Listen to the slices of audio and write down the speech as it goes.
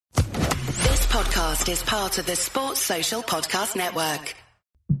podcast is part of the Sports Social Podcast Network.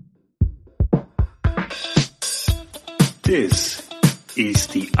 This is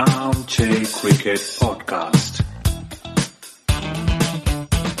the Armchair Cricket Podcast.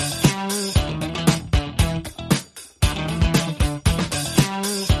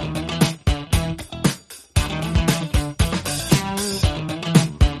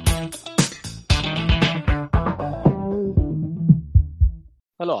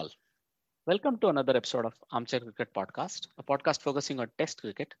 Hello all. Welcome to another episode of Armchair Cricket Podcast, a podcast focusing on Test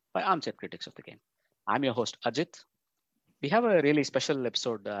cricket by armchair critics of the game. I'm your host Ajit. We have a really special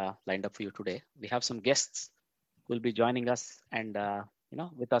episode lined up for you today. We have some guests who will be joining us and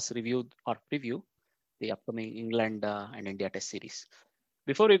with us review or preview the upcoming England and India Test series.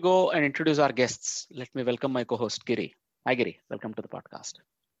 Before we go and introduce our guests, let me welcome my co-host Giri. Hi Giri, welcome to the podcast.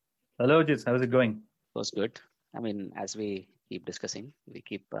 Hello Ajit, how's it going? It was good. I mean, as we keep discussing, we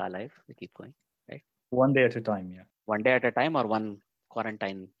keep alive, we keep going, right? One day at a time, yeah. One day at a time or one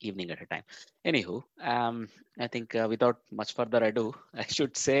quarantine evening at a time. Anywho, I think without much further ado, I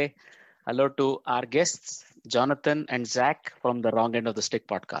should say hello to our guests, Jonathan and Zach from the Wrong End of the Stick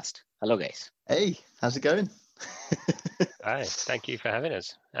podcast. Hello, guys. Hey, how's it going? Hi, thank you for having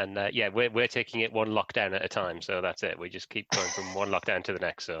us. And we're taking it one lockdown at a time, so that's it. We just keep going from one lockdown to the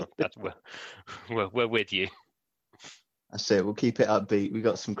next. So that's we're with you. That's it. We'll keep it upbeat. We've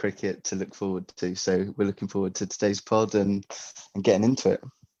got some cricket to look forward to, so we're looking forward to today's pod and getting into it.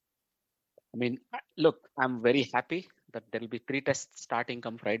 I mean, look, I'm very happy that there will be 3 tests starting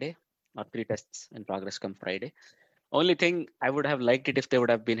come Friday, or 3 tests in progress come Friday. Only thing, I would have liked it if they would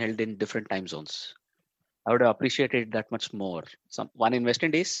have been held in different time zones. I would have appreciated that much more. One in West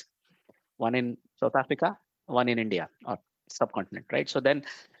Indies, one in South Africa, one in India or subcontinent, right? So then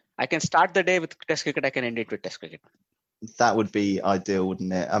I can start the day with Test cricket, I can end it with Test cricket. That would be ideal,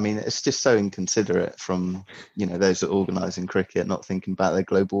 wouldn't it? I mean, it's just so inconsiderate from, those that are organising cricket, not thinking about their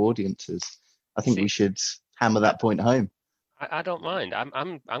global audiences. I think we should hammer that point home. I don't mind.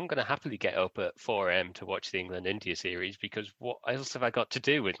 I'm going to happily get up at 4 a.m. to watch the England-India series because what else have I got to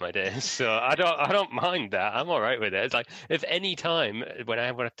do with my days? So I don't mind that. I'm all right with it. It's like if any time when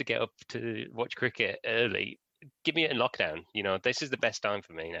I would have to get up to watch cricket early, give me it in lockdown. This is the best time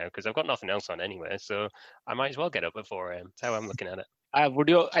for me now because I've got nothing else on anyway. So I might as well get up at 4 a.m. That's how I'm looking at it. Would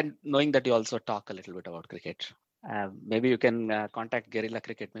you, and knowing that you also talk a little bit about cricket, maybe you can contact Guerrilla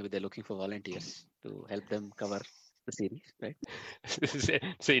Cricket. Maybe they're looking for volunteers to help them cover the series, right?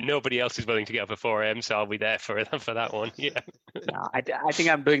 See, nobody else is willing to get up at 4 a.m., so I'll be there for that one. Yeah. No, I think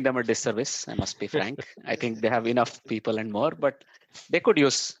I'm doing them a disservice. I must be frank. I think they have enough people and more, but they could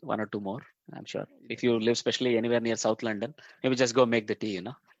use 1 or 2 more. I'm sure. If you live especially anywhere near South London, maybe just go make the tea,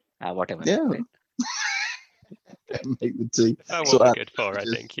 whatever. Yeah. Right? Make the tea. That will be good for, I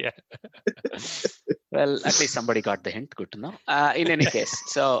think, yeah. Well, at least somebody got the hint. Good to know. In any case,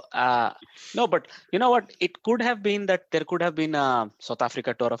 so no, but you know what? It could have been that there could have been a South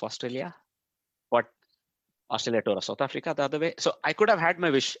Africa tour of Australia, but Australia tour of South Africa the other way. So I could have had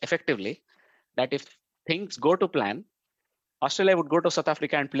my wish effectively that if things go to plan, Australia would go to South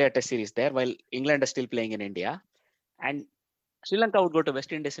Africa and play a test series there while England is still playing in India. And Sri Lanka would go to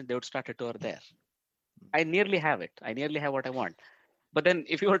West Indies and they would start a tour there. I nearly have it. I nearly have what I want. But then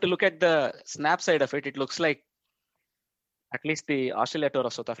if you were to look at the snap side of it, it looks like at least the Australia tour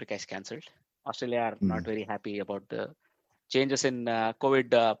of South Africa is cancelled. Australia are not very happy about the changes in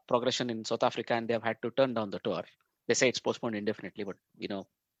COVID progression in South Africa and they have had to turn down the tour. They say it's postponed indefinitely, but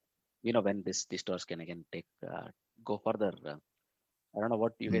when these tours can again go further. I don't know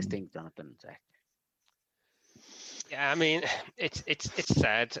what you guys think, Jonathan, Zach. Yeah, I mean, it's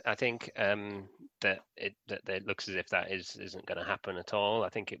sad. I think that it looks as if that isn't going to happen at all. I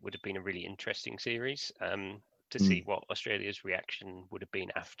think it would have been a really interesting series to see what Australia's reaction would have been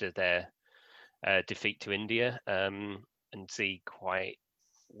after their defeat to India and see quite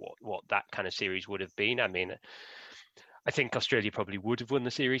what that kind of series would have been. I mean, I think Australia probably would have won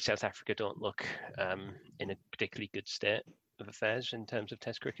the series. South Africa don't look in a particularly good state of affairs in terms of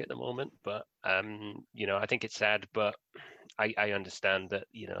Test cricket at the moment. But, I think it's sad, but I understand that,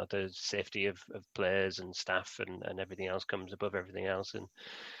 the safety of players and staff and everything else comes above everything else. And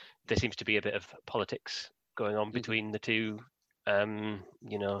there seems to be a bit of politics going on between the two,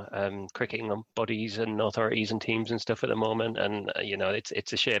 cricketing bodies and authorities and teams and stuff at the moment. And,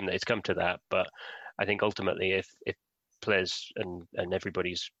 it's a shame that it's come to that. But I think ultimately if players and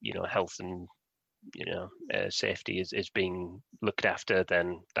everybody's health and safety is being looked after,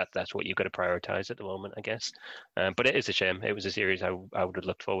 then that's what you've got to prioritize at the moment, I guess. But it is a shame. It was a series I would have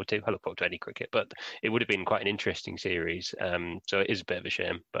looked forward to. I look forward to any cricket, but it would have been quite an interesting series. So it is a bit of a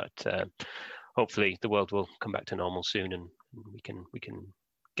shame, but hopefully the world will come back to normal soon, and we can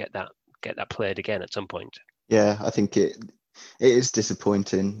get that played again at some point. Yeah, I think it is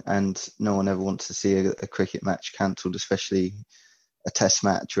disappointing, and no one ever wants to see a cricket match cancelled, especially a test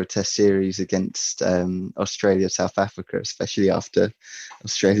match or a test series against Australia, South Africa, especially after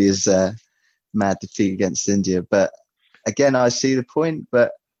Australia's mad defeat against India. But again, I see the point,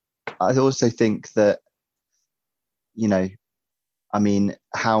 but I also think that, I mean,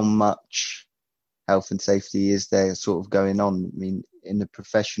 how much health and safety is there sort of going on? I mean, in the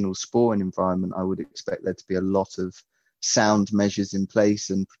professional sporting environment, I would expect there to be a lot of sound measures in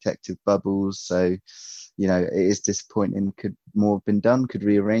place and protective bubbles. So, it is disappointing. Could more have been done? Could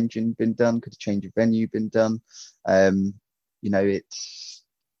rearranging been done? Could a change of venue been done?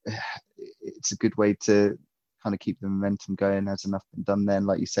 It's a good way to kind of keep the momentum going. Has enough been done then?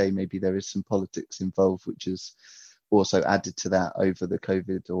 Like you say, maybe there is some politics involved, which is also added to that over the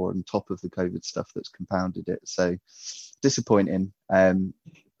COVID, or on top of the COVID stuff that's compounded it. So disappointing.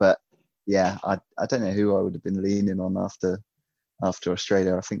 But yeah, I don't know who I would have been leaning on after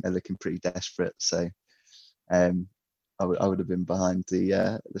Australia. I think they're looking pretty desperate. So I would have been behind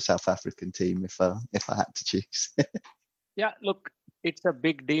the South African team if I had to choose. Yeah, look, it's a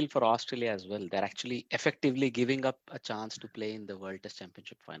big deal for Australia as well. They're actually effectively giving up a chance to play in the World Test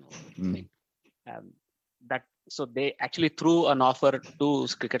Championship final. I mean, so they actually threw an offer to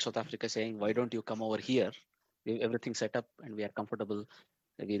Cricket South Africa saying, why don't you come over here? We have everything set up and we are comfortable.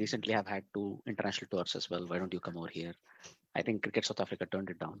 We recently have had 2 international tours as well. Why don't you come over here? I think Cricket South Africa turned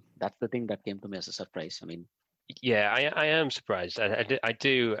it down. That's the thing that came to me as a surprise. I mean, yeah, I am surprised. I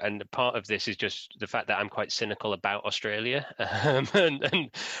do, and part of this is just the fact that I'm quite cynical about Australia.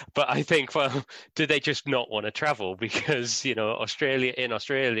 But I think, well, do they just not want to travel? Because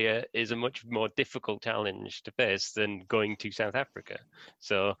Australia is a much more difficult challenge to face than going to South Africa.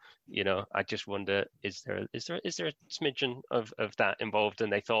 So I just wonder, is there a smidgen of that involved,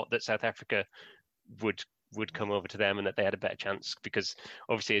 and they thought that South Africa would come over to them and that they had a better chance? Because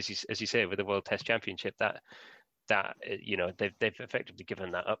obviously, as you say, with the World Test Championship, that they've effectively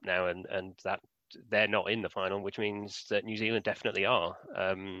given that up now, and that they're not in the final, which means that New Zealand definitely are.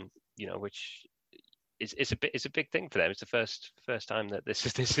 Which is a big thing for them. It's the first time that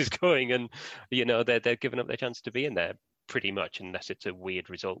this is going, and they're giving up their chance to be in there pretty much, unless it's a weird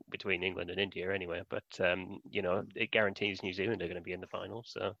result between England and India anyway. But it guarantees New Zealand are going to be in the final.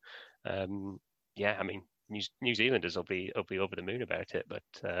 So yeah, I mean, New Zealanders will be over the moon about it,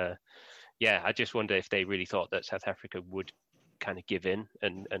 but. Yeah, I just wonder if they really thought that South Africa would kind of give in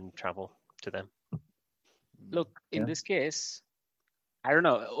and travel to them. Look, in this case, I don't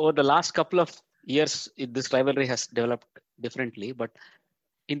know, over the last couple of years, this rivalry has developed differently. But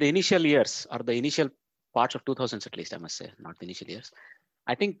in the initial years, or the initial parts of 2000s at least, I must say, not the initial years,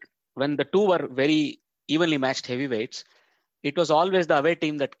 I think when the two were very evenly matched heavyweights, it was always the away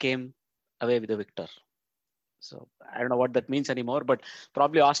team that came away with the victor. So I don't know what that means anymore, but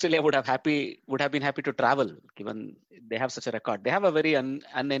probably Australia would have been happy to travel, given they have such a record. They have a very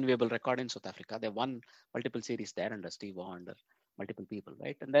unenviable record in South Africa. They won multiple series there under Steve Waugh, under multiple people,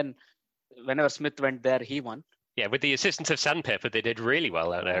 right? And then whenever Smith went there, he won. Yeah, with the assistance of Sandpaper, they did really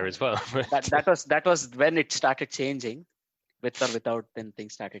well out there as well. that was when it started changing, with or without. Then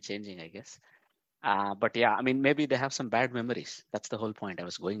things started changing, I guess. But yeah, I mean, maybe they have some bad memories. That's the whole point. I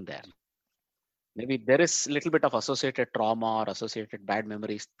was going there. Maybe there is a little bit of associated trauma or associated bad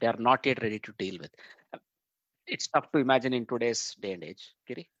memories they are not yet ready to deal with. It's tough to imagine in today's day and age.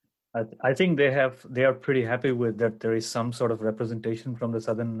 Kiri? I think they are pretty happy with that. There is some sort of representation from the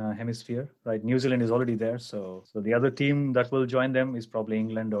southern hemisphere, right? New Zealand is already there, so the other team that will join them is probably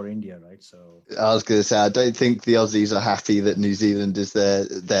England or India, right? So I was going to say, I don't think the Aussies are happy that New Zealand is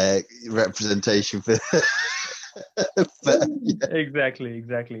their representation for. But, yeah.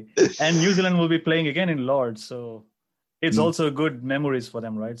 Exactly. And New Zealand will be playing again in Lords, so it's also good memories for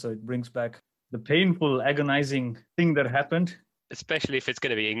them, right? So it brings back the painful, agonizing thing that happened. Especially if it's going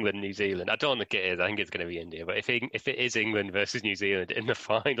to be England, New Zealand. I don't think it is. I think it's going to be India. But if it is England versus New Zealand in the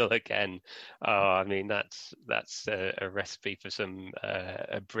final again, I mean, that's a recipe for some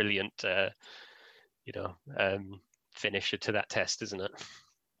a brilliant, finisher to that test, isn't it?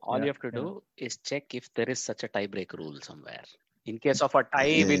 All you have to do is check if there is such a tie-break rule somewhere. In case of a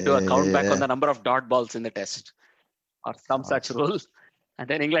tie, we do a count back on the number of dot balls in the test, or some such rule, and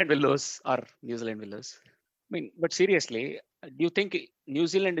then England will lose or New Zealand will lose. I mean, but seriously, do you think New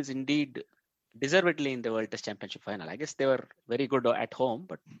Zealand is indeed deservedly in the World Test Championship final? I guess they were very good at home,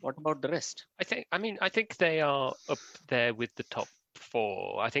 but what about the rest? I think they are up there with the top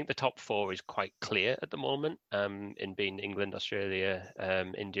four, I think the top four is quite clear at the moment, in being England, Australia,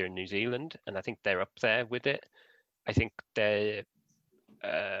 India, and New Zealand, and I think they're up there with it. I think they're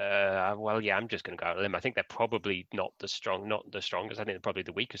well, yeah, I'm just going to go out on a limb. I think they're probably not the strongest. I think they're probably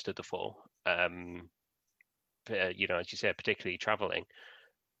the weakest of the four. You know, as you said, particularly traveling,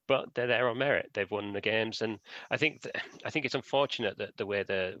 but they're there on merit. They've won the games, and I think it's unfortunate that the way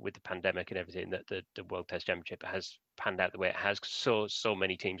with the pandemic and everything, that the World Test Championship has panned out the way it has. So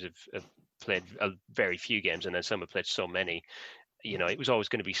many teams have played very few games, and then some have played so many. You know, it was always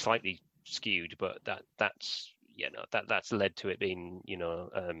going to be slightly skewed, but that's that's led to it being,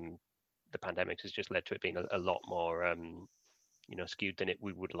 the pandemic has just led to it being a lot more skewed than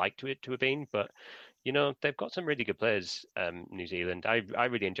we would like to have been. But they've got some really good players, New Zealand. I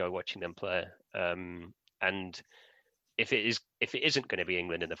really enjoy watching them play, and if it isn't going to be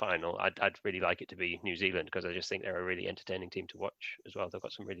England in the final, I'd really like it to be New Zealand, because I just think they're a really entertaining team to watch as well. They've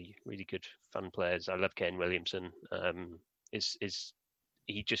got some really, really good fun players. I love Kane Williamson.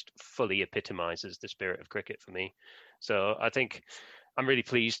 He just fully epitomizes the spirit of cricket for me. So I think I'm really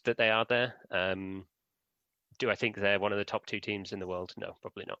pleased that they are there. Do I think they're one of the top two teams in the world? No,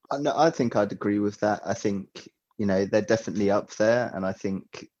 probably not. No, I think I'd agree with that. I think, they're definitely up there, and I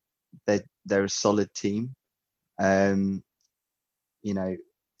think they're a solid team. Out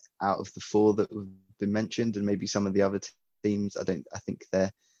of the four that have been mentioned, and maybe some of the other teams, I think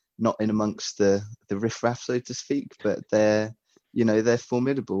they're not in amongst the riffraff, so to speak, but they're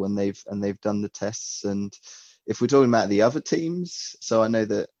formidable, and they've done the tests. And if we're talking about the other teams, so I know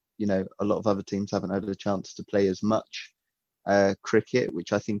that a lot of other teams haven't had a chance to play as much cricket,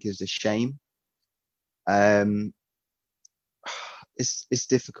 which I think is a shame. It's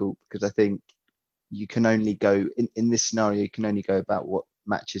difficult, because I think you can only go in this scenario, you can only go about what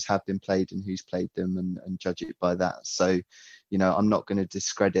matches have been played and who's played them, and judge it by that. So, I'm not going to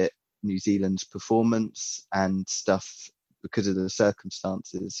discredit New Zealand's performance and stuff because of the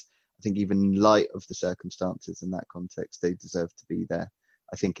circumstances. I think even in light of the circumstances in that context, they deserve to be there.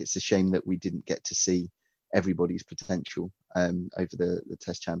 I think it's a shame that we didn't get to see everybody's potential over the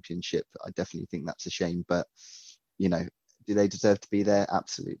Test Championship. I definitely think that's a shame, but do they deserve to be there?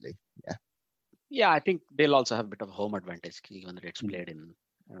 Absolutely, yeah. Yeah, I think they'll also have a bit of a home advantage, given that it's played in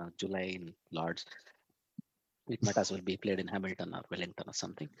July in Lords. It might as well be played in Hamilton or Wellington or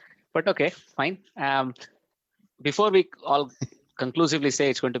something. But okay, fine. Before we all conclusively say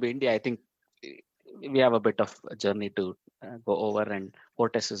it's going to be India, I think we have a bit of a journey to go over, and 4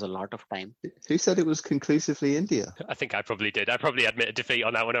 tests is a lot of time. Who said it was conclusively India? I think I probably did. I probably admitted defeat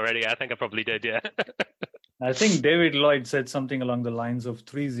on that one already. I think I probably did, yeah. I think David Lloyd said something along the lines of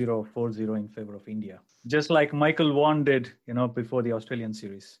 3-0, 4-0 in favor of India, just like Michael Vaughan did, before the Australian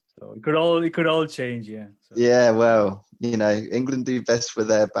series. So it could all change, yeah. So. Yeah, well, England do best with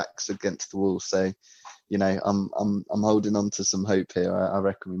their backs against the wall. So, I'm holding on to some hope here. I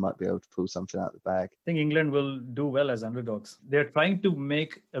reckon we might be able to pull something out of the bag. I think England will do well as underdogs. They're trying to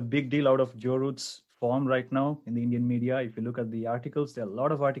make a big deal out of Joe Root's form right now in the Indian media. If you look at the articles, there are a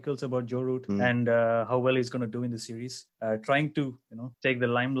lot of articles about Joe Root and how well he's going to do in the series, trying to take the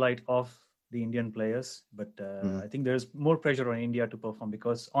limelight off the Indian players. But I think there's more pressure on India to perform,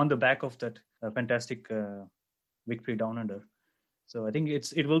 because on the back of that fantastic victory down under. So I think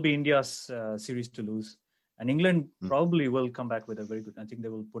it will be India's series to lose, and England probably will come back with a very good. I think they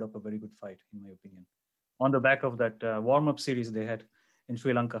will put up a very good fight, in my opinion, on the back of that warm-up series they had in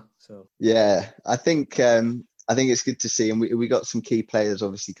Sri Lanka. So yeah, I think it's good to see, and we got some key players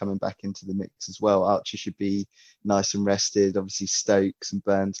obviously coming back into the mix as well. Archer should be nice and rested. Obviously Stokes and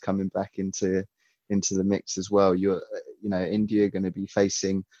Burns coming back into the mix as well. India are going to be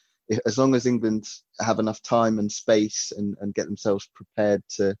facing, as long as England have enough time and space and get themselves prepared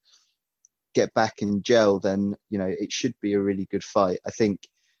to get back and gel, then it should be a really good fight. I think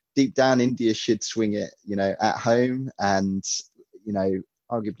deep down India should swing it, at home, and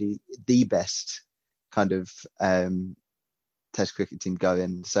arguably the best kind of Test cricket team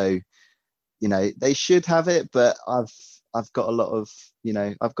going. So they should have it, but I've got a lot of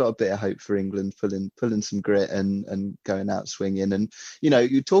I've got a bit of hope for England pulling some grit and going out swinging. And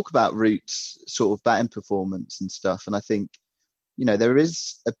you talk about Root's sort of batting performance and stuff, and I think there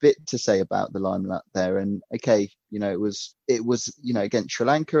is a bit to say about the limelight there. And okay, it was against Sri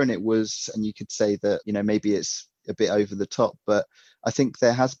Lanka, and you could say that maybe it's a bit over the top, but I think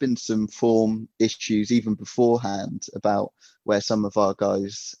there has been some form issues even beforehand about where some of our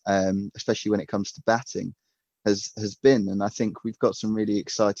guys, especially when it comes to batting, has been. And I think we've got some really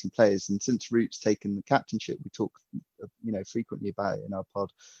exciting players. And since Root's taken the captainship, we talk frequently about it in our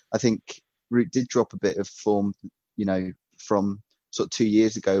pod. I think Root did drop a bit of form, from sort of 2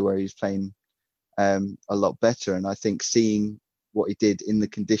 years ago where he was playing a lot better. And I think seeing what he did in the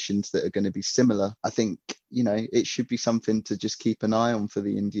conditions that are going to be similar, I think, it should be something to just keep an eye on for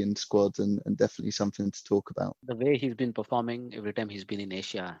the Indian squad, and definitely something to talk about. The way he's been performing every time he's been in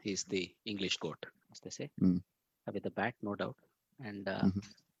Asia, he's the English goat, as they say, with the bat, no doubt. And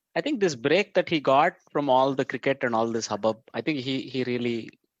I think this break that he got from all the cricket and all this hubbub, I think he really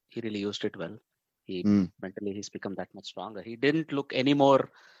used it well. Mentally, he's become that much stronger. He didn't look any more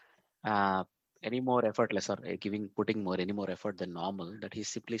effortless or putting any more effort than normal. That he's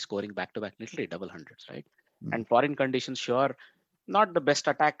simply scoring back to back, literally double hundreds, right? And foreign conditions, sure, not the best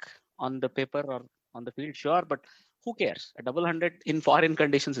attack on the paper or on the field, sure, but who cares? A double hundred in foreign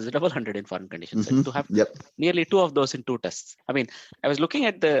conditions is a double hundred in foreign conditions. Like, to have nearly 2 of those in 2 tests. I mean, I was looking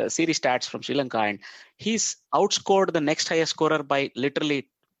at the series stats from Sri Lanka, and he's outscored the next highest scorer by literally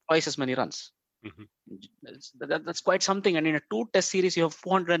twice as many runs. That's quite something. And in a 2-test series, you have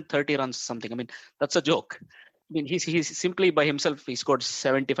 430 runs, something. I mean, that's a joke. I mean, he's simply by himself, he scored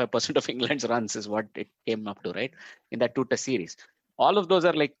 75% of England's runs is what it came up to, right? In that 2-test series. All of those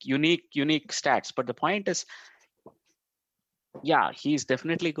are like unique stats. But the point is, yeah, he's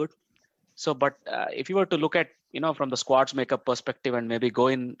definitely good. So, but if you were to look at, from the squad's makeup perspective and maybe go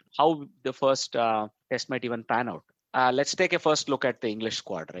in how the first test might even pan out. Let's take a first look at the English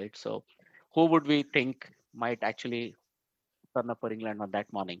squad, right? So, who would we think might actually turn up for England on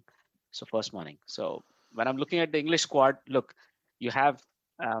that morning? So, first morning. So, when I'm looking at the English squad, look, you have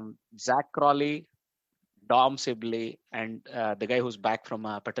Zach Crawley, Dom Sibley, and the guy who's back from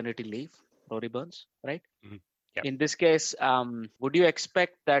paternity leave, Rory Burns, right? Yep. In this case, would you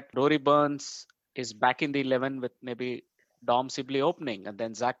expect that Rory Burns is back in the 11 with maybe Dom Sibley opening, and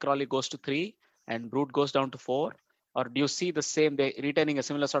then Zach Crawley goes to 3 and Root goes down to 4? Or do you see the same, they retaining a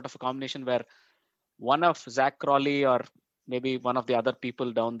similar sort of a combination where one of Zach Crawley or maybe one of the other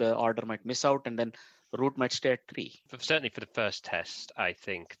people down the order might miss out, and then Root might stay at 3? Certainly for the first test, I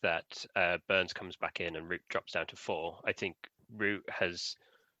think that Burns comes back in and Root drops down to 4. I think Root has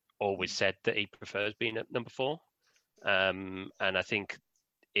always said that he prefers being at number 4. And I think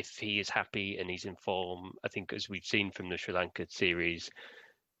if he is happy and he's in form, I think as we've seen from the Sri Lanka series,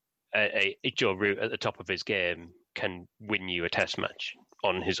 Joe Root at the top of his game can win you a test match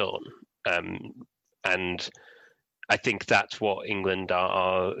on his own. And I think that's what England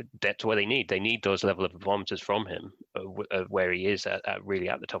that's what they need. They need those level of performances from him, where he is at really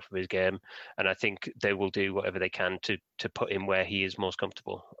at the top of his game. And I think they will do whatever they can to put him where he is most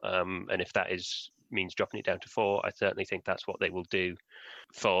comfortable. And if that means dropping it down to 4, I certainly think that's what they will do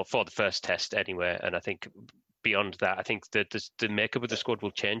for the first test anyway. And I think beyond that, I think that the makeup of the squad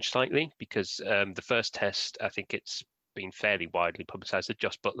will change slightly, because the first test, I think it's been fairly widely publicised that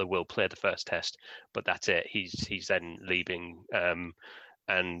Josh Butler will play the first test, but that's it. He's then leaving,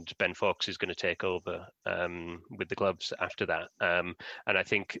 and Ben Foakes is going to take over with the gloves after that. And I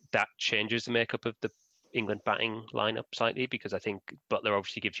think that changes the makeup of the England batting lineup slightly, because I think Butler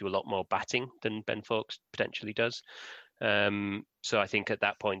obviously gives you a lot more batting than Ben Foakes potentially does. So I think at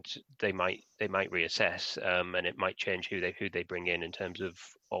that point they might reassess, and it might change who they bring in terms of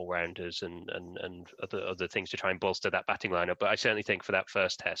all-rounders and other things to try and bolster that batting lineup. But I certainly think for that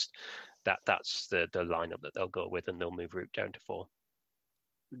first test, that's the lineup that they'll go with, and they'll move Root down to 4.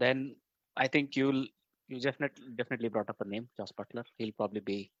 Then I think you definitely brought up a name, Josh Butler. He'll probably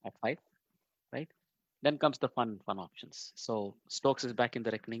be at 5, right? Then comes the fun options. So Stokes is back in the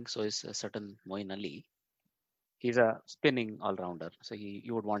reckoning. So is a certain Moeen Ali. He's a spinning all-rounder, so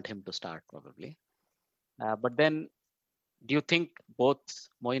you would want him to start probably. But then, do you think both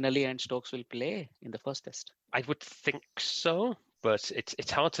Moeen Ali and Stokes will play in the first test? I would think so, but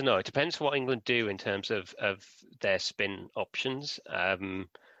it's hard to know. It depends what England do in terms of their spin options.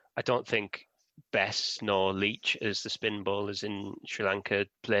 I don't think Bess nor Leach, as the spin bowlers in Sri Lanka,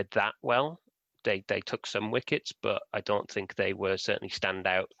 played that well. They took some wickets, but I don't think they were certainly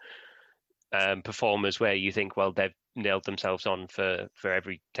standout performers where you think, well, they've nailed themselves on for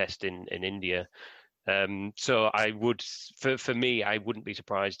every test in India. So I would, for me, I wouldn't be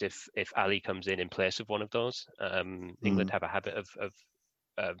surprised if Ali comes in place of one of those. England have a habit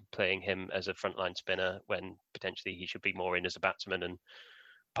of playing him as a frontline spinner when potentially he should be more in as a batsman and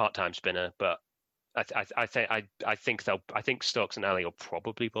part-time spinner. But I think Stokes and Ali will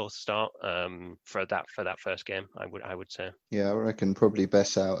probably both start for that first game. I would say. Yeah, I reckon probably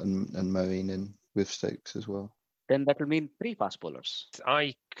Bess out and Moeen in with Stokes as well. Then that will mean 3 fast bowlers.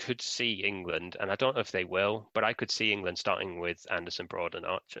 I could see England, and I don't know if they will, but I could see England starting with Anderson, Broad, and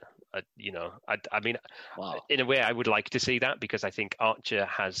Archer. I mean, wow. In a way, I would like to see that, because I think Archer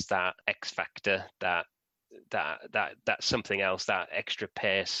has that X factor that that's something else, that extra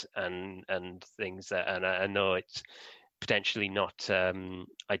pace and things that, and I know it's potentially not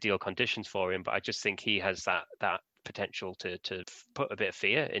ideal conditions for him, but I just think he has that potential to put a bit of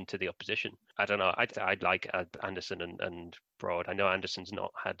fear into the opposition. I don't know. I'd like Anderson and Broad. I know Anderson's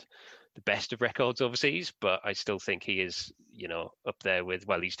not had the best of records overseas, but I still think he is, up there with,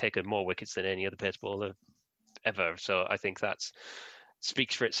 well, he's taken more wickets than any other pace bowler ever. So I think that's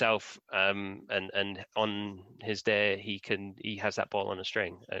speaks for itself. And on his day, he has that ball on a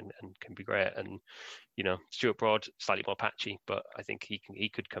string and can be great. And Stuart Broad slightly more patchy, but I think he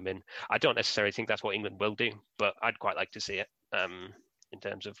could come in. I don't necessarily think that's what England will do, but I'd quite like to see it in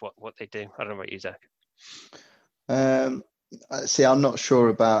terms of what they do. I don't know about you, Zach. See, I'm not sure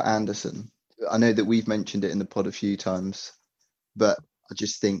about Anderson. I know that we've mentioned it in the pod a few times, but I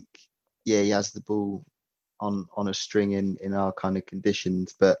just think, he has the ball on a string in our kind of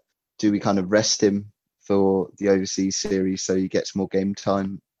conditions. But do we kind of rest him for the overseas series so he gets more game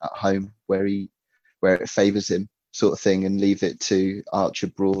time at home where it favours him, sort of thing, and leave it to Archer,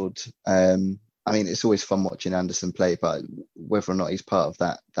 Broad? I mean, it's always fun watching Anderson play, but whether or not he's part of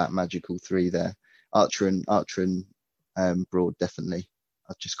that magical three there, Archer and Broad, definitely.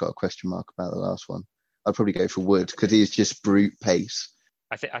 I've just got a question mark about the last one. I'd probably go for Wood because he's just brute pace.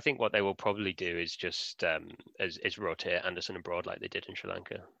 I think what they will probably do is just is rotate Anderson and Broad like they did in Sri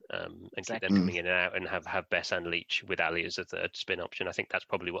Lanka, and keep them coming in and out, and have Bess and Leach with Ali as a third spin option. I think that's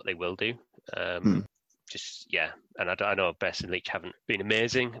probably what they will do. And I know Bess and Leach haven't been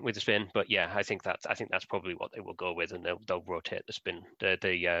amazing with the spin, but I think that's probably what they will go with, and they'll rotate the spin,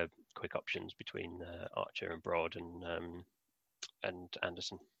 the quick options between Archer and Broad and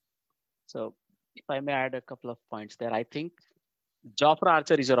Anderson. So if I may add a couple of points there, I think Jofra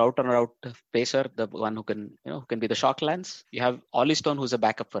Archer is your out and out pacer, the one who can be the shock lance. You have Ollie Stone, who's a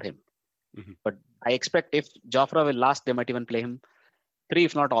backup for him. Mm-hmm. But I expect if Jofra will last, they might even play him 3,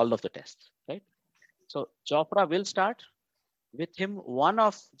 if not all of the tests, right? So Jofra will start. With him, one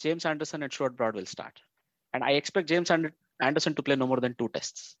of James Anderson and Stuart Broad will start. And I expect James Anderson to play no more than 2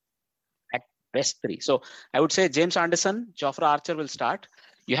 tests. At best 3. So I would say James Anderson, Jofra Archer will start.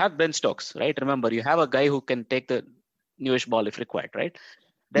 You have Ben Stokes, right? Remember, you have a guy who can take the newish ball if required, right?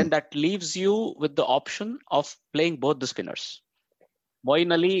 Then that leaves you with the option of playing both the spinners.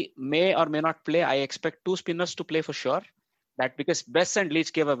 Moeen Ali may or may not play. I expect 2 spinners to play for sure. That because Bess and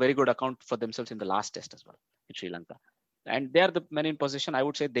Leach gave a very good account for themselves in the last test as well in Sri Lanka. And they are the men in position. I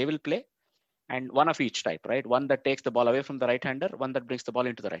would say they will play. And one of each type, right? One that takes the ball away from the right-hander, one that brings the ball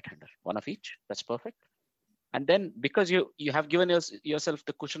into the right-hander. One of each. That's perfect. And then because you have given yourself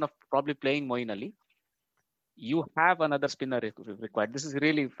the cushion of probably playing Moeen Ali, you have another spinner required. This is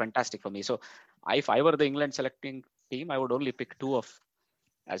really fantastic for me. So if I were the England selecting team, I would only pick 2 of,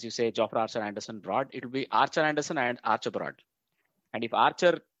 as you say, Jofra Archer, Anderson, Broad. It will be Archer, Anderson and Archer, Broad. And if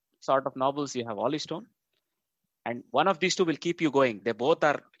Archer sort of nobbles, you have Ollie Stone. And one of these 2 will keep you going. They both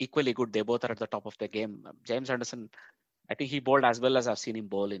are equally good. They both are at the top of the game. James Anderson, I think he bowled as well as I've seen him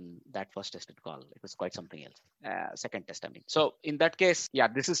bowl in that first test at call. It was quite something else. Second test, I mean. So in that case,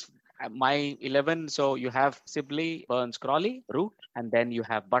 this is my 11. So you have Sibley, Burns, Crawley, Root, and then you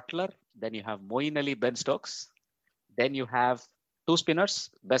have Butler. Then you have Moeen Ali, Ben Stokes. Then you have 2 spinners,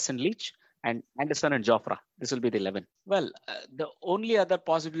 Bess and Leach, and Anderson and Jofra. This will be the 11. Well, the only other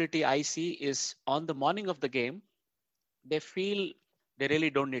possibility I see is on the morning of the game, they feel they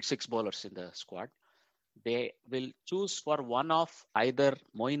really don't need 6 bowlers in the squad. They will choose for one of either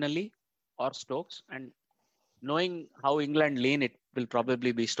Moeen Ali or Stokes. And knowing how England lean, it will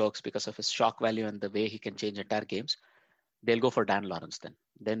probably be Stokes because of his shock value and the way he can change entire games. They'll go for Dan Lawrence then.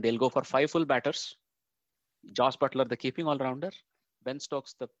 Then they'll go for 5 full batters. Josh Butler, the keeping all-rounder. Ben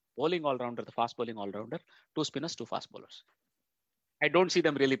Stokes, the bowling all-rounder, the fast bowling all-rounder. 2 spinners, 2 fast bowlers. I don't see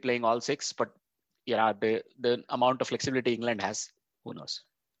them really playing all 6, but the amount of flexibility England has, who knows?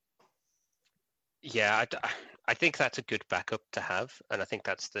 Yeah, I think that's a good backup to have, and I think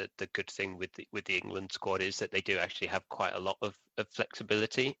that's the good thing with the England squad is that they do actually have quite a lot of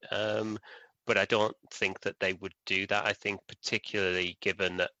flexibility. But I don't think that they would do that. I think particularly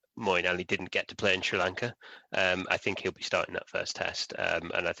given that Moeen Ali didn't get to play in Sri Lanka, I think he'll be starting that first test,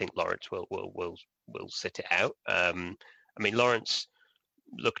 and I think Lawrence will sit it out. I mean, Lawrence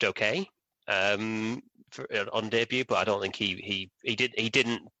looked okay on debut, but I don't think he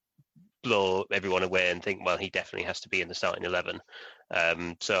didn't blow everyone away and think, well, he definitely has to be in the starting 11.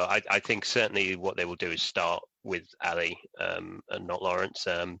 So I think certainly what they will do is start with Ali and not Lawrence.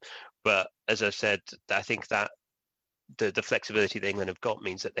 But as I said, I think that the flexibility that England have got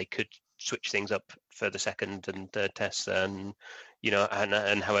means that they could switch things up for the second and third tests and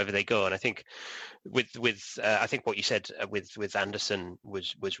and however they go. And I think I think what you said with Anderson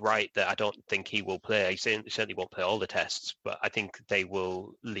was right, that I don't think he will play. He certainly won't play all the tests, but I think they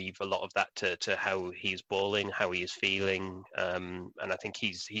will leave a lot of that to how he's bowling, how he is feeling, and I think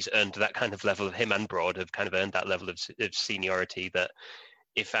he's earned that kind of level. Of him and Broad have kind of earned that level of seniority, that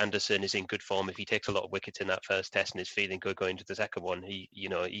if Anderson is in good form, if he takes a lot of wickets in that first test and is feeling good going into the second one, he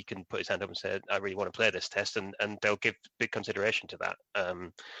can put his hand up and say, I really want to play this test, and they'll give big consideration to that.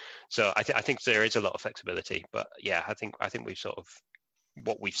 So I think there is a lot of flexibility, but yeah, I think we've sort of,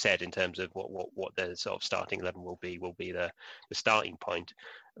 what we've said in terms of what the sort of starting 11 will be the starting point.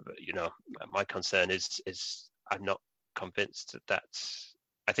 But, my concern is I'm not convinced that's.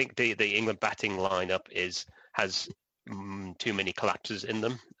 I think the England batting lineup has too many collapses in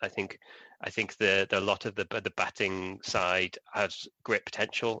them. I think the lot of the batting side has great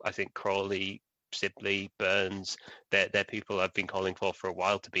potential. I think Crawley, Sibley, Burns, they're people I've been calling for a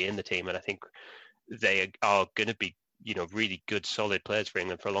while to be in the team, and I think they are going to be really good, solid players for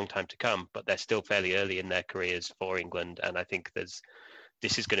England for a long time to come. But they're still fairly early in their careers for England, and I think this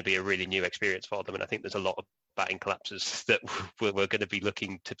is going to be a really new experience for them. And I think there's a lot of batting collapses that we're going to be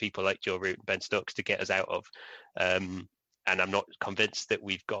looking to people like Joe Root and Ben Stokes to get us out of. And I'm not convinced that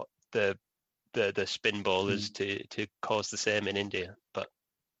we've got the spin bowlers to cause the same in India. But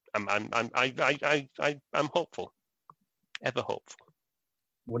I'm hopeful, ever hopeful.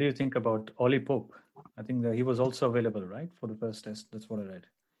 What do you think about Ollie Pope? I think that he was also available, right, for the first test. That's what I read.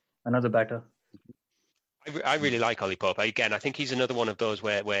 Another batter. I really like Ollie Pope. Again, I think he's another one of those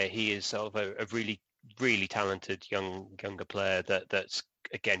where he is sort of a really, really talented younger player that's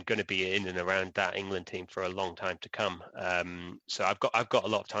again going to be in and around that England team for a long time to come. So I've got a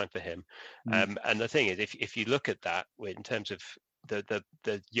lot of time for him. And the thing is, if you look at that in terms of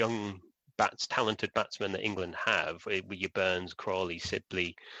the young talented batsmen that England have, with your Burns, Crawley,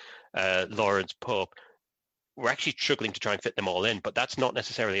 Sibley, Lawrence, Pope, we're actually struggling to try and fit them all in, but that's not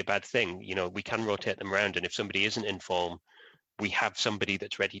necessarily a bad thing. We can rotate them around, and if somebody isn't in form, we have somebody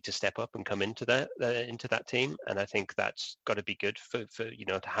that's ready to step up and come into that team. And I think that's got to be good for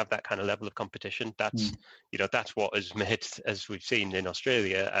to have that kind of level of competition. That's that's what has made, as we've seen in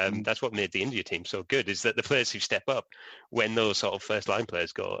Australia, that's what made the India team so good, is that the players who step up when those sort of first line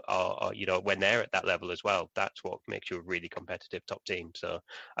players go are when they're at that level as well, that's what makes you a really competitive top team. So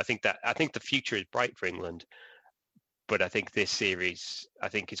I think the future is bright for England. But I think this series,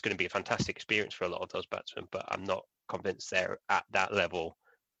 is going to be a fantastic experience for a lot of those batsmen. But I'm not convinced they're at that level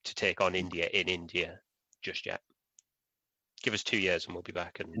to take on India in India just yet. Give us 2 years and we'll be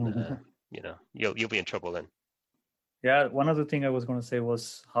back, and you'll be in trouble then. Yeah, one other thing I was going to say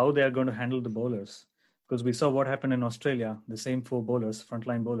was how they are going to handle the bowlers, because we saw what happened in Australia. The same 4 bowlers,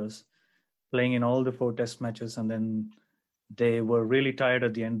 frontline bowlers, playing in all the 4 test matches, and then they were really tired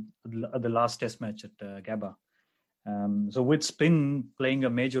at the end of the last test match at Gabba. So with spin playing a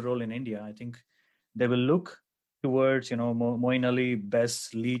major role in India, I think they will look towards, Moeen Ali,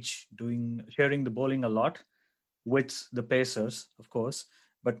 Bess, Leach sharing the bowling a lot with the pacers, of course.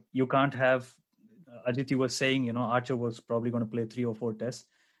 But you can't have, Aditi was saying, Archer was probably going to play 3 or 4 tests.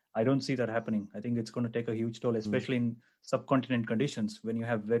 I don't see that happening. I think it's going to take a huge toll, especially in subcontinent conditions when you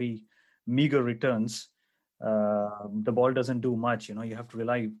have very meager returns. The ball doesn't do much. You have to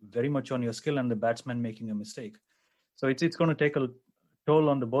rely very much on your skill and the batsman making a mistake. So it's going to take a toll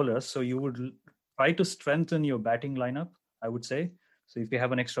on the bowlers. So you would try to strengthen your batting lineup, I would say. So if you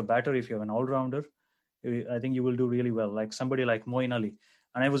have an extra batter, if you have an all-rounder, I think you will do really well. Like somebody like Moeen Ali.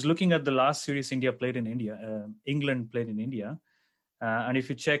 And I was looking at the last series England played in India. And if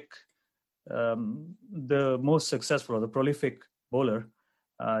you check the most successful or the prolific bowler,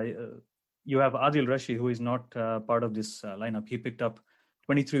 you have Adil Rashid, who is not part of this lineup. He picked up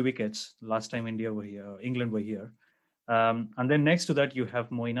 23 wickets last time England were here. And then next to that, you have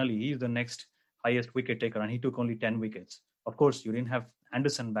Moeen Ali. He's the next highest wicket taker, and he took only 10 wickets. Of course, you didn't have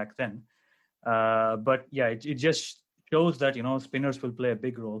Anderson back then. But yeah, it just shows that, spinners will play a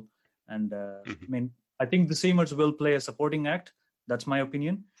big role. And I think the seamers will play a supporting act. That's my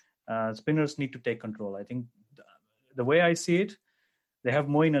opinion. Spinners need to take control. I think the way I see it, they have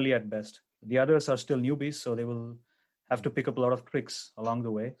Moeen Ali at best. The others are still newbies, so they will have to pick up a lot of tricks along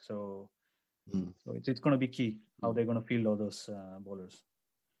the way. So it's going to be key how they're going to field all those bowlers.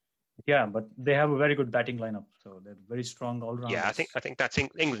 Yeah, but they have a very good batting lineup, so they're very strong all round. Yeah, I think that's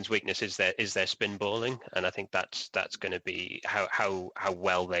England's weakness is their spin bowling, and I think that's going to be how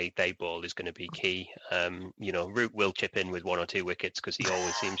well they bowl is going to be key. Root will chip in with 1 or 2 wickets because he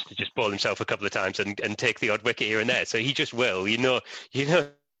always seems to just bowl himself a couple of times and take the odd wicket here and there. So he just will.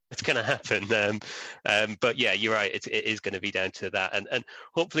 it's going to happen. But yeah, you're right. It is going to be down to that, and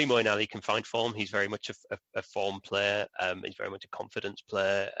hopefully Moeen Ali can find form. He's very much a form player. He's very much a confidence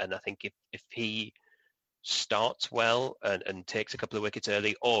player, and I think if he starts well and takes a couple of wickets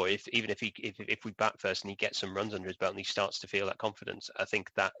early, or if we bat first and he gets some runs under his belt and he starts to feel that confidence, I think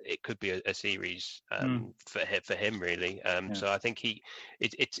that it could be a series for him really. So I think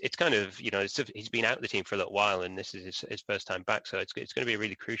it's kind of, he's been out of the team for a little while and this is his first time back, so it's going to be a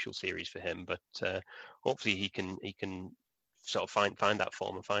really crucial series for him. But hopefully he can sort of find that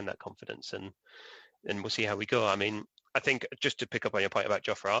form and find that confidence, and we'll see how we go. I mean, I think just to pick up on your point about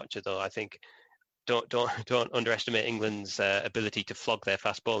Jofra Archer, though, I think don't underestimate England's ability to flog their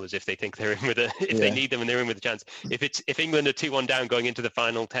fast bowlers if they think they're in with they need them and they're in with a chance. If England are 2-1 down going into the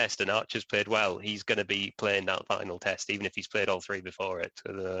final test and Archer's played well, he's going to be playing that final test even if he's played all three before it.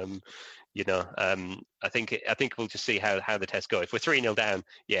 I think we'll just see how the test go. If we're 3-0 down,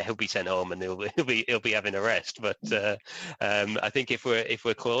 he'll be sent home and he'll be having a rest. But I think if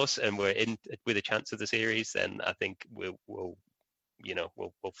we're close and we're in with a chance of the series, then I think we'll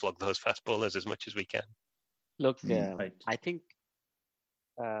flog those fast bowlers as much as we can. Look, I think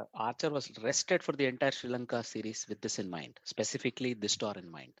Archer was rested for the entire Sri Lanka series with this in mind, specifically this tour in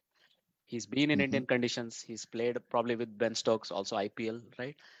mind. He's been in Indian conditions. He's played probably with Ben Stokes, also IPL,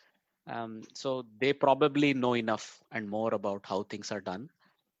 right? So they probably know enough and more about how things are done.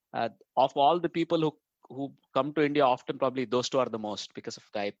 Of all the people who come to India often, probably those two are the most because of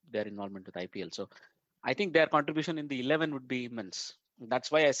their involvement with IPL. So I think their contribution in the 11 would be immense.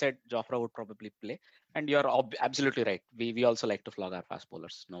 That's why I said Jofra would probably play. And you're absolutely right. We also like to flog our fast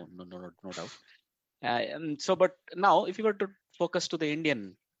bowlers. No doubt. But now, if you were to focus to the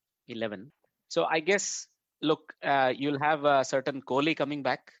Indian 11, so I guess, look, you'll have a certain Kohli coming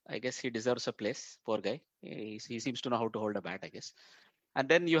back. I guess he deserves a place. Poor guy. He seems to know how to hold a bat, I guess. And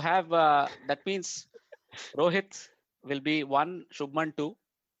then you have, that means Rohit will be 1, Shubman 2,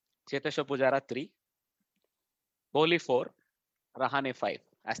 Cheteshwar Pujara 3, Kohli 4, Rahane 5,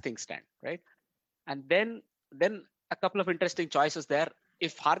 as things stand, right? And then a couple of interesting choices there.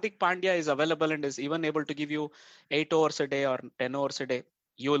 If Hardik Pandya is available and is even able to give you 8 overs a day or 10 overs a day,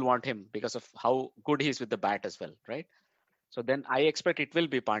 you will want him because of how good he is with the bat as well, right? So then I expect it will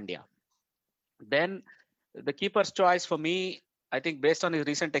be Pandya. Then the keeper's choice for me, I think based on his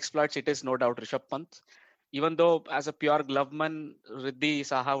recent exploits, it is no doubt Rishabh Pant. Even though as a pure gloveman, Riddhi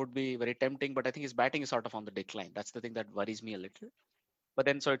Saha would be very tempting, but I think his batting is sort of on the decline. That's the thing that worries me a little. But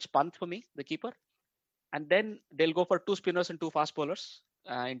then, so it's Pant for me, the keeper. And then they'll go for 2 spinners and 2 fast bowlers.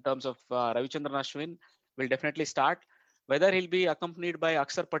 In terms of Ravichandran Ashwin, will definitely start. Whether he'll be accompanied by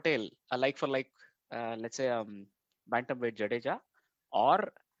Akshar Patel, let's say bantamweight Jadeja,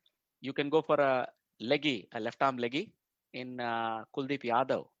 or you can go for a left arm leggy in Kuldeep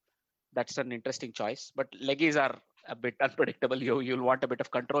Yadav. That's an interesting choice, but leggies are a bit unpredictable. You'll want a bit of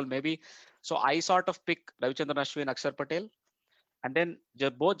control maybe. So I sort of pick Ravichandran Ashwin, Akshar Patel, and then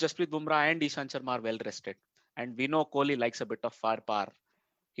both Jasprit Bumrah and Ishan Sharma are well rested. And we know Kohli likes a bit of firepower.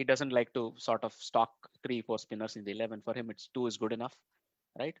 He doesn't like to sort of stock 3-4 spinners in the 11. For him, it's 2 is good enough,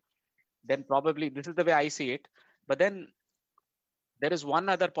 right? Then probably this is the way I see it. But then there is one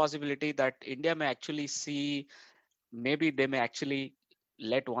other possibility that India may actually see. Maybe they may actually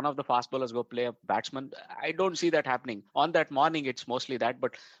let one of the fast bowlers go play a batsman. I don't see that happening. On that morning, it's mostly that.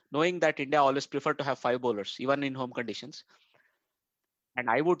 But knowing that India always prefer to have 5 bowlers, even in home conditions. And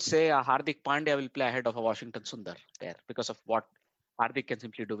I would say Hardik Pandya will play ahead of a Washington Sundar there because of what Hardik can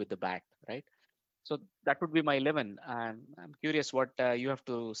simply do with the bat, right? So that would be my 11. And I'm curious what you have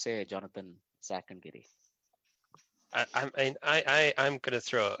to say, Jonathan, Zach, and Giri. I'm going to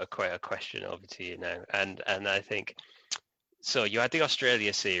throw a question over to you now, and I think so. You had the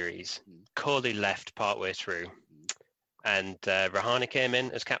Australia series. Kohli left partway through, and Rahane came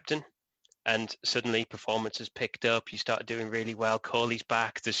in as captain. And suddenly performances picked up. You started doing really well. Kohli's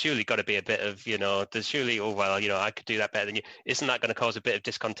back. There's surely got to be a bit of, I could do that better than you. Isn't that going to cause a bit of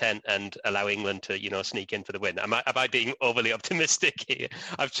discontent and allow England to, sneak in for the win? Am I being overly optimistic here?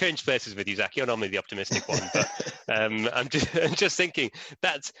 I've changed places with you, Zach. You're normally the optimistic one, but I'm just thinking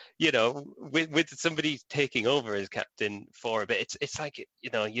that's, with somebody taking over as captain for a bit, it's like,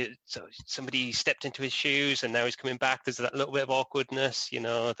 so somebody stepped into his shoes and now he's coming back. There's that little bit of awkwardness,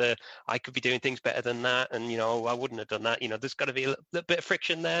 I could be doing things better than that, and I wouldn't have done that. There's got to be a little bit of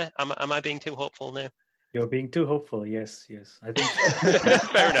friction there. Am I being too hopeful now? You're being too hopeful. Yes. I think.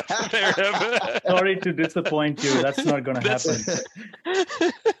 Fair enough. Sorry to disappoint you. That's not going to happen.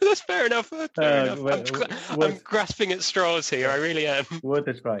 That's fair enough. I'm grasping at straws here. I really am. Worth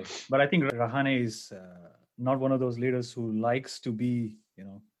a try. But I think Rahane is not one of those leaders who likes to be,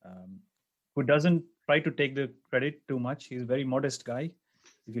 who doesn't try to take the credit too much. He's a very modest guy.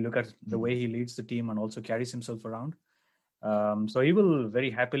 If you look at the way he leads the team and also carries himself around. So he will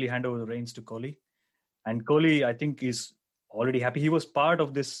very happily hand over the reins to Kohli. And Kohli, I think, is already happy. He was part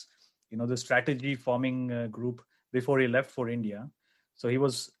of this, the strategy forming group before he left for India. So he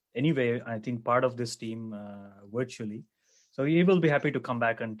was, anyway, I think, part of this team virtually. So he will be happy to come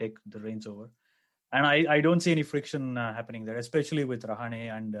back and take the reins over. And I don't see any friction happening there, especially with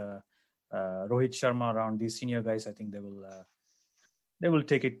Rahane and Rohit Sharma around. These senior guys, I think they will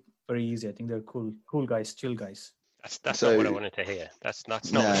take it very easy. I think they're cool guys, chill guys. That's not what I wanted to hear. That's not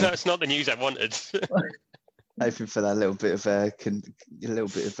the news I wanted. Hoping for that little bit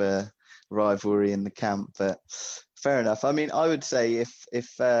of a rivalry in the camp, but fair enough. I mean, I would say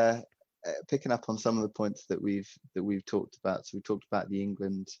if picking up on some of the points that we've talked about. So we talked about the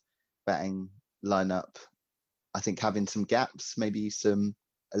England batting lineup. I think having some gaps, maybe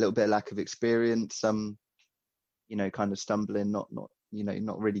a little bit of lack of experience, some kind of stumbling, not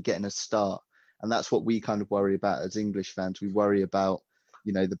really getting a start. And that's what we kind of worry about as English fans. We worry about,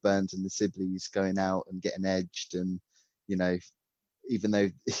 the Burns and the Sibleys going out and getting edged. And, even though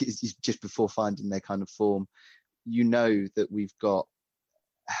it's just before finding their kind of form, that we've got,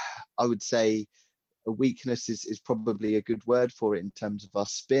 I would say a weakness is probably a good word for it in terms of our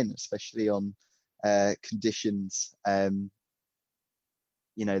spin, especially on conditions, that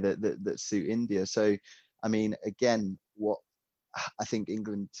suit India. So, I mean, again, what I think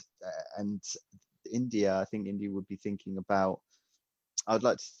England and India, I think India would be thinking about. I'd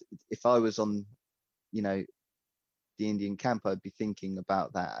like to, if I was on, the Indian camp, I'd be thinking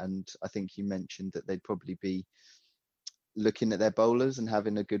about that. And I think you mentioned that they'd probably be looking at their bowlers and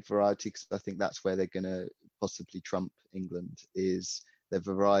having a good variety, because I think that's where they're going to possibly trump England, is their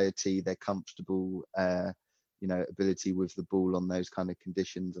variety, their comfortable, ability with the ball on those kind of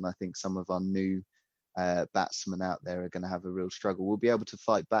conditions. And I think some of our new batsmen out there are going to have a real struggle. We'll be able to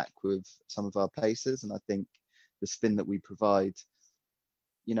fight back with some of our pacers, and I think the spin that we provide,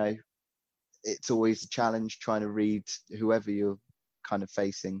 it's always a challenge trying to read whoever you're kind of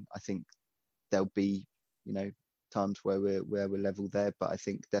facing. I think there'll be, times where we're level there, but I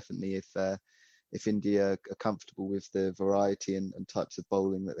think definitely if India are comfortable with the variety and types of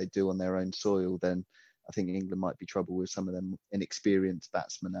bowling that they do on their own soil, then I think England might be trouble with some of them inexperienced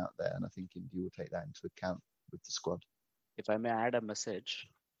batsmen out there, and I think India will take that into account with the squad. If I may add a message,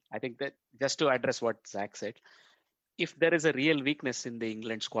 I think that just to address what Zach said, if there is a real weakness in the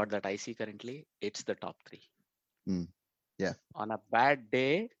England squad that I see currently, it's the top three. Yeah. On a bad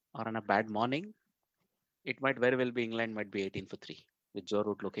day or on a bad morning, it might very well be England might be 18 for 3 with Joe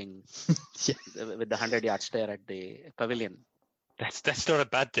Root looking with the 100-yard stare at the pavilion. That's not a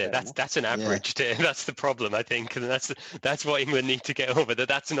bad day. That's an average day. That's the problem, I think, and that's what England need to get over.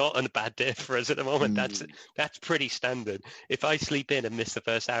 That's not a bad day for us at the moment. That's pretty standard. If I sleep in and miss the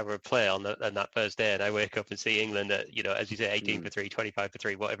first hour of play on that first day, and I wake up and see England at, as you say, 18 for 3, 25 for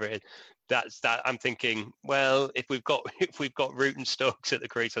 3, whatever it is, that's I'm thinking, well, if we've got Root and Stokes at the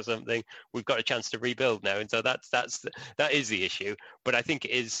crease or something, we've got a chance to rebuild now. And so that is the issue. But I think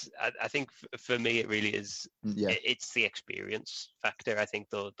I think for me it really is. It's the experience factor. I think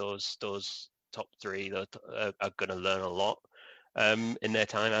those top three are going to learn a lot in their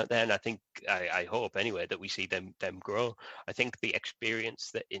time out there, and I think I hope anyway that we see them grow. I think the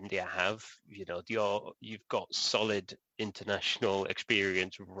experience that India have, you've got solid international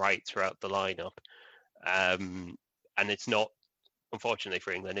experience right throughout the lineup, and it's not, unfortunately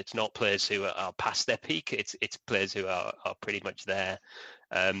for England, it's not players who are past their peak. It's players who are pretty much there.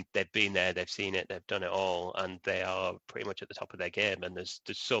 They've been there, they've seen it, they've done it all, and they are pretty much at the top of their game. And there's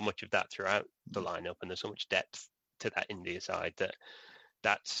so much of that throughout the lineup, and there's so much depth to that India side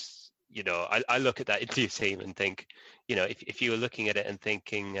that's I look at that India team and think, if you were looking at it and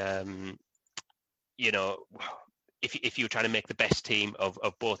thinking, if you were trying to make the best team of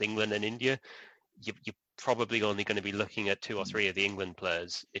both England and India, you're probably only going to be looking at 2 or 3 of the England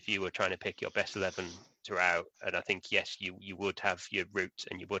players if you were trying to pick your best 11 throughout. And I think, yes, you would have your Root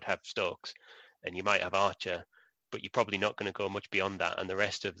and you would have Stokes and you might have Archer, but you're probably not going to go much beyond that. And the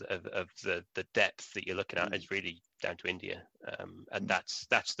rest of the depth that you're looking at is really down to India. And that's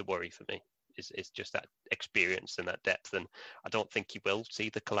the worry for me, is just that experience and that depth. And I don't think you will see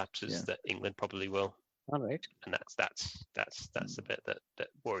the collapses that England probably will. All right. And that's the bit that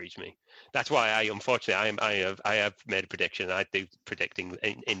worries me. That's why I have made a prediction. I do predicting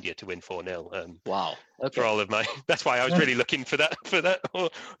India to win 4-0. Wow. Okay. For all of my, that's why I was really looking for that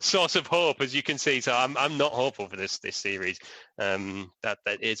source of hope, as you can see. So I'm not hopeful for this series. That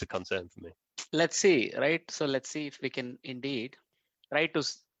is a concern for me. Let's see, right? So let's see if we can indeed try to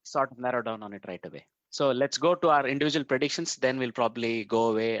sort of narrow down on it right away. So let's go to our individual predictions. Then we'll probably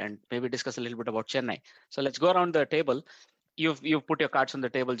go away and maybe discuss a little bit about Chennai. So let's go around the table. You've put your cards on the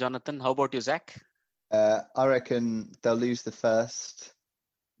table, Jonathan. How about you, Zach? I reckon they'll lose the first.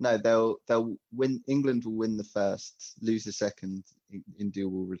 No, they'll win. England will win the first, lose the second. India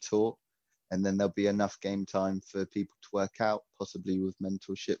will retort, and then there'll be enough game time for people to work out, possibly with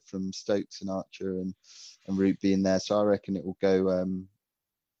mentorship from Stokes and Archer and Root being there. So I reckon it will go.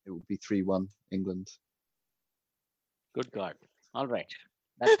 It will be 3-1 England. Good God! All right.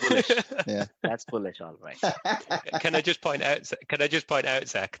 That's bullish. Yeah, that's bullish. All right. Can I just point out,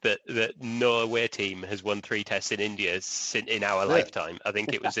 Zach, that no away team has won 3 tests in India in our lifetime. I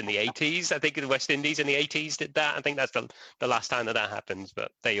think it was in the 80s. I think the West Indies in the 80s did that. I think that's the last time that happens.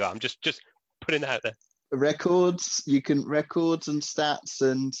 But there you are. I'm just putting that out there. Records and stats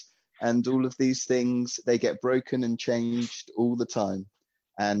and all of these things, they get broken and changed all the time.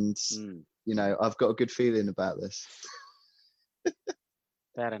 And I've got a good feeling about this.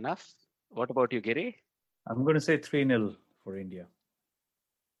 Fair enough. What about you, Giri? I'm going to say 3-0 for India.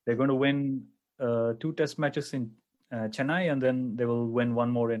 They're going to win 2 test matches in Chennai, and then they will win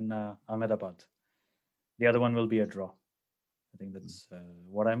 1 more in Ahmedabad. The other one will be a draw. I think that's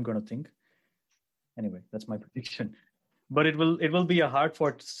what I'm going to think. Anyway, that's my prediction. But it will be a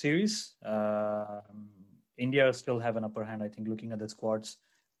hard-fought series. India still have an upper hand, I think, looking at the squads.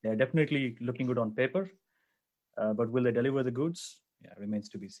 They're definitely looking good on paper. But will they deliver the goods? Yeah, remains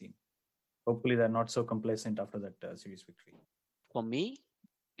to be seen. Hopefully, they're not so complacent after that series victory. For me,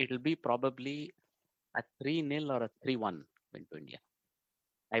 it'll be probably a 3-0 or a 3-1 win to India.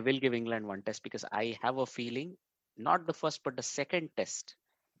 I will give England 1 test because I have a feeling, not the first, but the second test,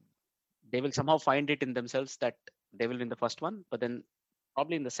 they will somehow find it in themselves that they will win the first one, but then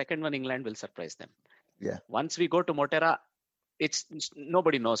probably in the second one, England will surprise them. Yeah. Once we go to Motera, it's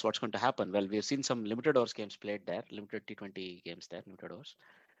nobody knows what's going to happen. Well, we've seen some limited overs games played there, limited T20 games there, limited overs.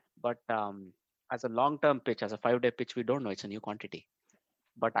 But as a long-term pitch, as a 5-day pitch, we don't know. It's a new quantity.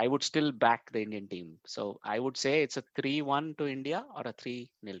 But I would still back the Indian team. So I would say it's a 3-1 to India or a 3-0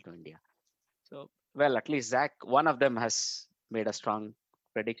 to India. So, well, at least Zach, one of them has made a strong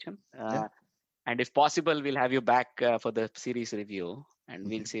prediction. And if possible, we'll have you back for the series review and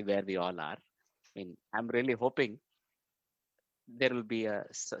we'll see where we all are. I mean, I'm really hoping there will be at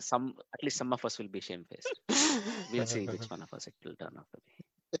least some of us will be shamefaced. We'll see which one of us it will turn out to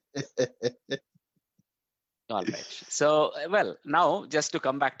be. All right. So, well, now just to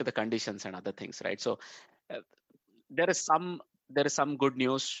come back to the conditions and other things, right? So, there is some good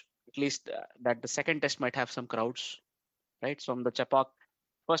news, at least that the second test might have some crowds, right? So, from the Chepauk,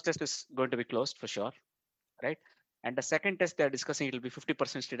 first test is going to be closed for sure, right? And the second test they're discussing, it'll be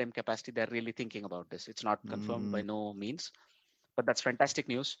 50% stadium capacity. They're really thinking about this. It's not confirmed by no means, but that's fantastic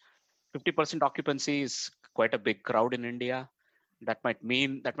news. 50% occupancy is quite a big crowd in India. That might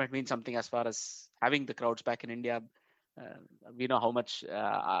mean something as far as having the crowds back in India. We know how much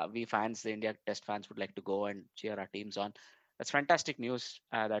we fans, the India Test fans, would like to go and cheer our teams on. That's fantastic news.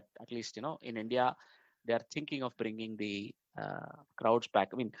 That at least in India they are thinking of bringing the crowds back.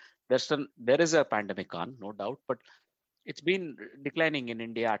 I mean, there is a pandemic on, no doubt, but it's been declining in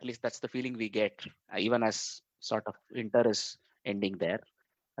India. At least that's the feeling we get, even as sort of winter is ending there,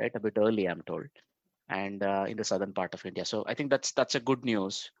 right? A bit early, I'm told, and in the southern part of India. So I think that's a good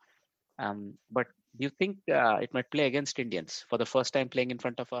news. But do you think it might play against Indians for the first time playing in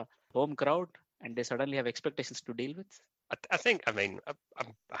front of a home crowd, and they suddenly have expectations to deal with? I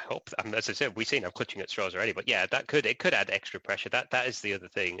hope, as I said, we've seen I'm clutching at straws already, but yeah, it could add extra pressure. That is the other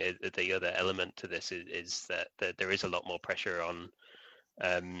thing. The other element to this is that there is a lot more pressure on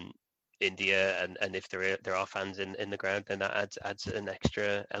India, and if there are fans in the ground, then that adds an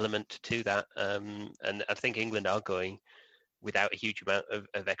extra element to that. And I think England are going without a huge amount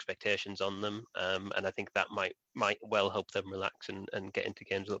of expectations on them, and I think that might well help them relax and get into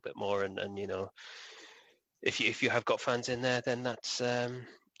games a little bit more. And if you have got fans in there, then that's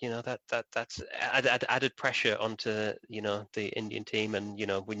that's added pressure onto the Indian team, and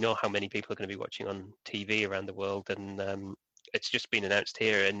we know how many people are going to be watching on TV around the world, and it's just been announced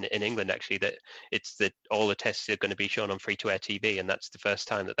here in England actually that all the tests are going to be shown on free-to-air TV, and that's the first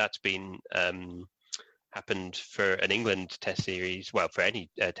time that's been happened for an England test series, well, for any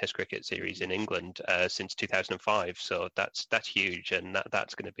test cricket series in England since 2005. So that's huge, and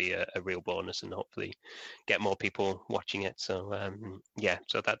that's going to be a real bonus, and hopefully get more people watching it. So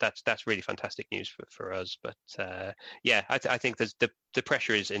so that's really fantastic news for us. But I think there's the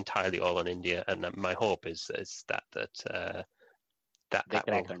pressure is entirely all on India, and my hope is that they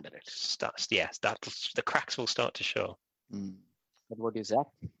crack under it. The cracks will start to show. What about you, Zach?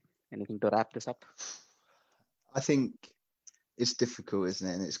 Anything to wrap this up? I think it's difficult, isn't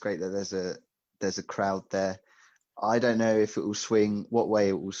it? And it's great that there's a crowd there. I don't know if it will swing, what way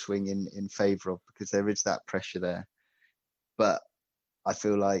it will swing in favour of, because there is that pressure there. But I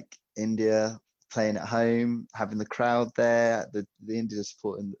feel like India playing at home, having the crowd there, the India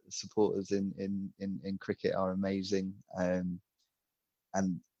supporters in cricket are amazing, and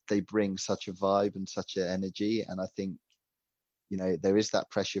they bring such a vibe and such an energy. And I think, you know, there is that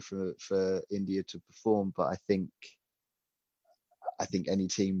pressure for India to perform, but I think any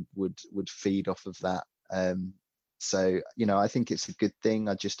team would feed off of that. So, you know, I think it's a good thing.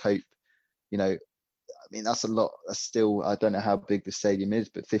 I just hope, you know, I mean, that's a lot. That's still, I don't know how big the stadium is,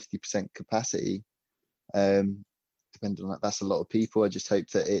 but 50% capacity, depending on that, that's a lot of people. I just hope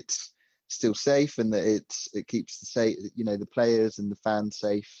that it's still safe and that it keeps the players and the fans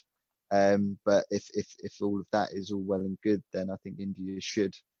safe. But if all of that is all well and good, then I think India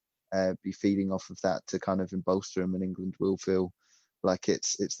should be feeding off of that to kind of bolster them, and England will feel like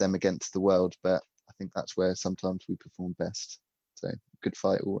it's them against the world. But I think that's where sometimes we perform best. So good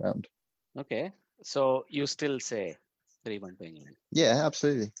fight all round. Okay, so you still say 3-1 to England? Yeah,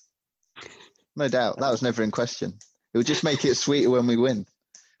 absolutely. No doubt. That was never in question. It will just make it sweeter when we win.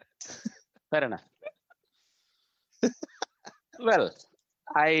 Fair enough. Well,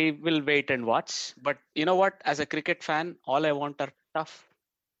 I will wait and watch. But you know what? As a cricket fan, all I want are tough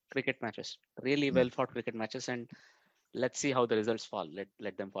cricket matches, really well fought cricket matches, and let's see how the results fall.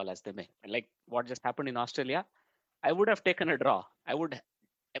 Let them fall as they may. And like what just happened in Australia, I would have taken a draw. I would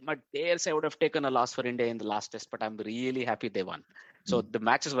have taken a loss for India in the last test, but I'm really happy they won. So the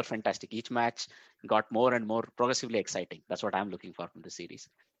matches were fantastic. Each match got more and more progressively exciting. That's what I'm looking for from the series.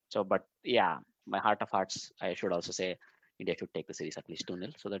 So, but yeah, my heart of hearts, I should also say India should take the series at least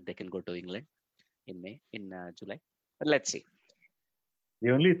 2-0 so that they can go to England in July. But let's see.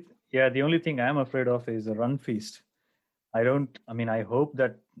 The only thing I'm afraid of is a run feast. I hope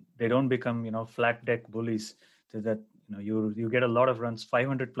that they don't become, flat deck bullies, so that you get a lot of runs,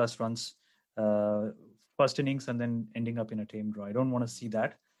 500 plus runs first innings, and then ending up in a tame draw. I don't want to see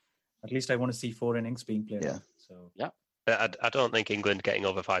that. At least I want to see 4 innings being played. Yeah. So yeah. I don't think England getting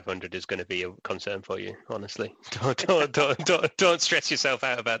over 500 is going to be a concern for you, honestly. Don't stress yourself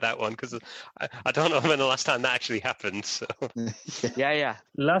out about that one, because I don't know when the last time that actually happened. So. Yeah.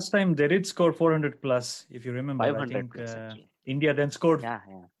 Last time they did score 400 plus, if you remember. 500 I think plus, India then scored. Yeah.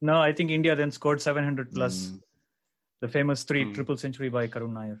 No, I think India then scored 700 plus. The famous triple century by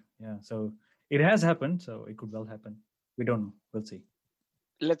Karun Nair. Yeah, so it has happened. So it could well happen. We don't know. We'll see.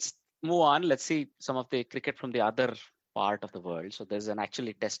 Let's move on. Let's see some of the cricket from the other part of the world. So there's an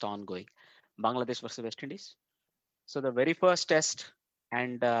actually test ongoing, Bangladesh versus West Indies. So the very first test,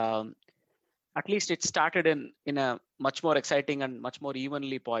 and at least it started in a much more exciting and much more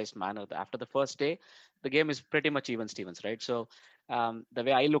evenly poised manner. After the first day, the game is pretty much even Stevens, right? So the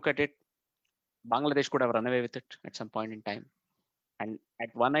way I look at it, Bangladesh could have run away with it at some point in time. And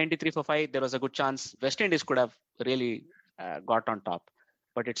at 193 for 5, there was a good chance West Indies could have really got on top.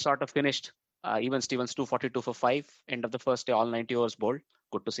 But it sort of finished even Stevens 242 for 5, end of the first day, all 90 overs bowled.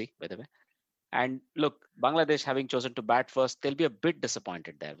 Good to see, by the way. And look, Bangladesh having chosen to bat first, they'll be a bit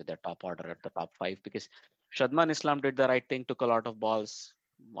disappointed there with their top order at the top 5, because Shadman Islam did the right thing, took a lot of balls,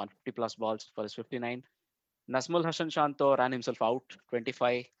 150 plus balls for his 59. Nazmul Hasan Shanto ran himself out,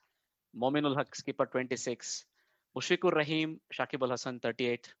 25. Mominul Haq skipper, 26. Mushfiqur Rahim, Shakib Al Hasan,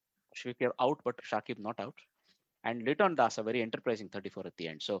 38. Mushfiqur out, but Shakib not out. And Liton Das, a very enterprising 34 at the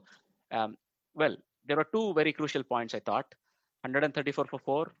end. So, there were 2 very crucial points, I thought. 134 for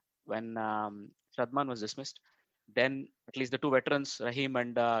 4 when Shadman was dismissed. Then at least the 2 veterans, Rahim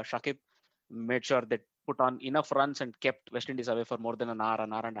and Shakib, made sure they put on enough runs and kept West Indies away for more than an hour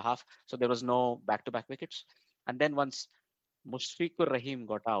and a half. So there was no back-to-back wickets. And then once Mushfiqur Rahim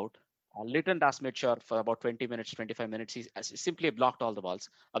got out, Liton Das made sure for about 20 minutes, 25 minutes, he simply blocked all the balls,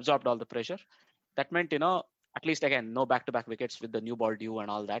 absorbed all the pressure. That meant, at least again, no back-to-back wickets with the new ball due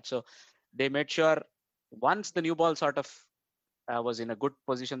and all that. So they made sure once the new ball sort of was in a good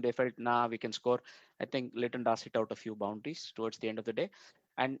position, they felt, we can score. I think Liton Das hit out a few boundaries towards the end of the day.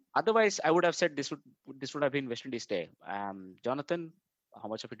 And otherwise, I would have said this would have been West Indies' day. Jonathan, how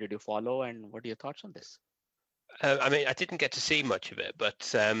much of it did you follow, and what are your thoughts on this? I didn't get to see much of it,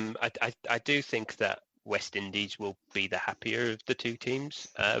 but I do think that West Indies will be the happier of the 2 teams.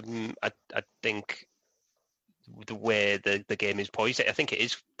 I think the way the game is poised, I think it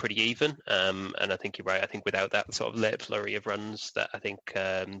is pretty even, and I think you're right. I think without that sort of late flurry of runs, that I think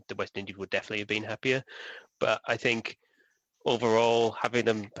the West Indies would definitely have been happier. But I think overall, having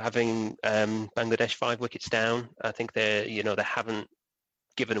Bangladesh 5 wickets down, I think they haven't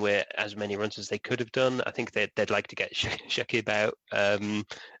given away as many runs as they could have done. I think they'd like to get Shakib out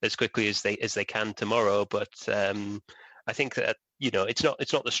as quickly as they can tomorrow. But I think that it's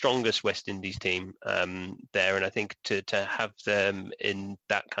not the strongest West Indies team there, and I think to have them in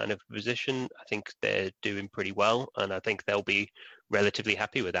that kind of position, I think they're doing pretty well, and I think they'll be relatively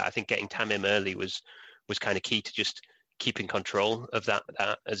happy with that. I think getting Tamim early was kind of key to just keeping control of that,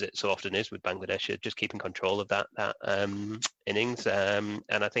 as it so often is with Bangladesh, just keeping control of that innings, and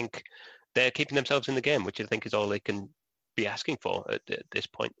I think they're keeping themselves in the game, which I think is all they can be asking for at this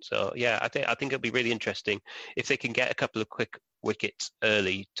point. So yeah, I think it'll be really interesting if they can get a couple of quick wickets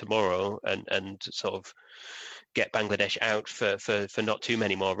early tomorrow and sort of get Bangladesh out for not too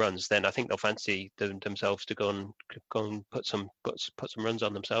many more runs. Then I think they'll fancy themselves to go and put some runs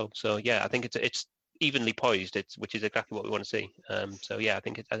on themselves. So yeah, I think it's evenly poised, which is exactly what we want to see. So yeah, I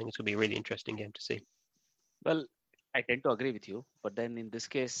think it's going to be a really interesting game to see. Well, I tend to agree with you, but then in this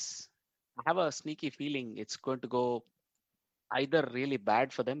case, I have a sneaky feeling it's going to go either really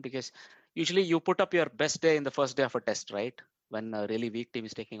bad for them, because usually you put up your best day in the first day of a test, right? When a really weak team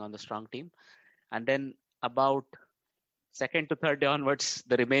is taking on the strong team, and then about second to third day onwards,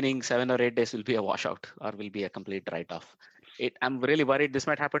 the remaining 7 or 8 days will be a washout or will be a complete write-off. I'm really worried this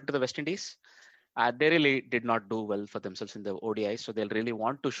might happen to the West Indies. They really did not do well for themselves in the ODI, so they'll really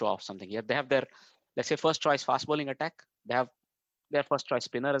want to show off something here. They have their, let's say, first choice fast bowling attack. They have their first choice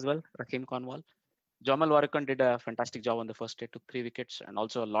spinner as well, Rakeem Cornwall. Jamal Warrikan did a fantastic job on the first day, took 3 wickets, and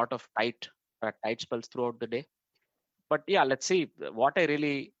also a lot of tight spells throughout the day. But yeah, let's see.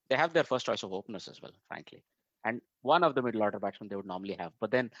 They have their first choice of openers as well, frankly, and one of the middle order batsmen they would normally have,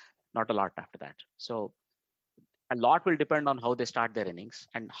 but then not a lot after that. So a lot will depend on how they start their innings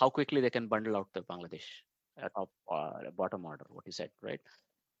and how quickly they can bundle out the Bangladesh top bottom order, what you said, right?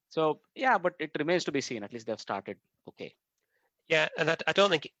 So yeah, but it remains to be seen. At least they've started okay. Yeah, and I don't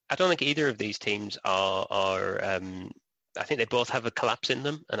think either of these teams are. I think they both have a collapse in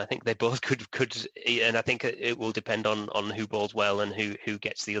them, and I think they both could. And I think it will depend on who bowls well and who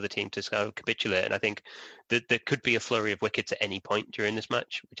gets the other team to sort of capitulate. And I think that there could be a flurry of wickets at any point during this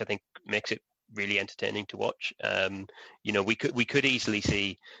match, which I think makes it really entertaining to watch. We could easily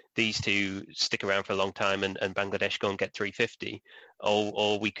see these two stick around for a long time and Bangladesh go and get 350,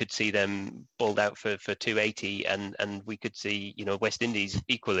 or we could see them bowled out for 280, and we could see West Indies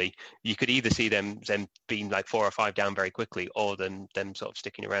equally. You could either see them being like 4 or 5 down very quickly, or them sort of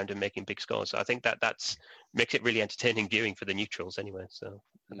sticking around and making big scores. So I think that's makes it really entertaining viewing for the neutrals anyway. So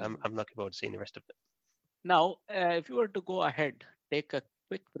I'm looking forward to seeing the rest of it. Now, if you were to go ahead, take a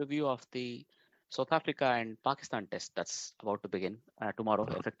quick review of the South Africa and Pakistan test that's about to begin tomorrow,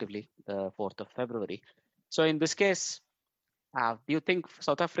 effectively the 4th of February. So in this case, do you think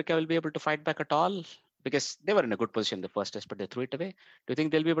South Africa will be able to fight back at all? Because they were in a good position the first test, but they threw it away. Do you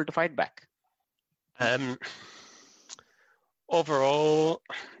think they'll be able to fight back? Overall,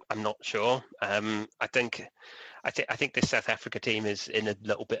 I'm not sure. I think this South Africa team is in a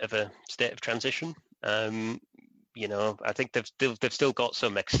little bit of a state of transition. I think they've still got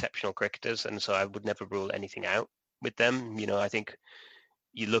some exceptional cricketers, and so I would never rule anything out with them. I think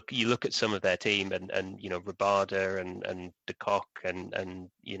you look at some of their team and Rabada and De Kock and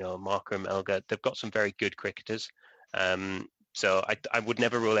Markram Elgar. They've got some very good cricketers. So I would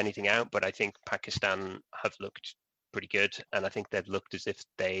never rule anything out, but I think Pakistan have looked pretty good, and I think they've looked as if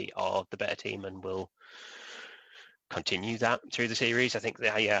they are the better team and will continue that through the series. I think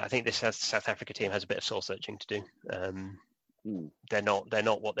this South Africa team has a bit of soul searching to do. They're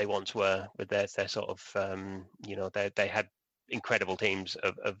not what they once were with their sort of they had incredible teams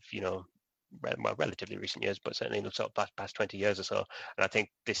of relatively recent years, but certainly in the sort of past 20 years or so. And I think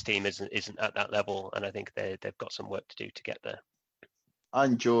this team isn't at that level, and I think they've got some work to do to get there. I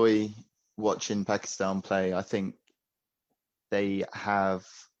enjoy watching Pakistan play. I think they have,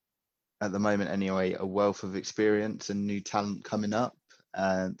 at the moment anyway, a wealth of experience and new talent coming up.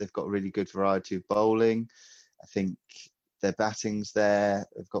 They've got a really good variety of bowling. I think their batting's there.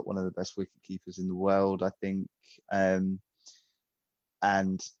 They've got one of the best wicket keepers in the world, I think. And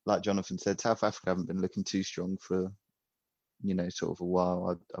like Jonathan said, South Africa haven't been looking too strong for, sort of a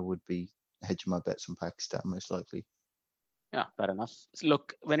while. I would be hedging my bets on Pakistan most likely. Yeah, fair enough.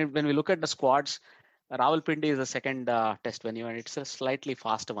 Look, when we look at the squads, Rawalpindi is the second test venue, and it's a slightly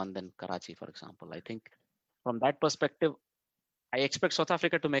faster one than Karachi, for example. I think from that perspective, I expect South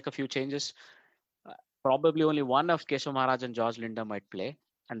Africa to make a few changes. Probably only one of Keshav Maharaj and George Linda might play,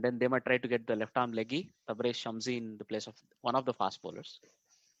 and then they might try to get the left-arm leggy, Tabraiz Shamsi, in the place of one of the fast bowlers.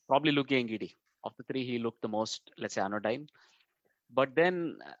 Probably Luki Ngidi. Of the three, he looked the most, let's say, anodyne. But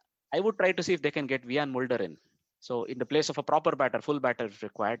then I would try to see if they can get Vian Mulder in. So in the place of a proper batter, full batter is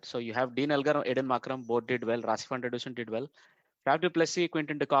required. So you have Dean Elgar, Eden Markram, both did well. Rasif van der Dussen did well. Fab du Plessis,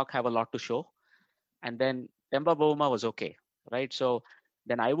 Quinton de Kock have a lot to show. And then Temba Bavuma was okay, right? So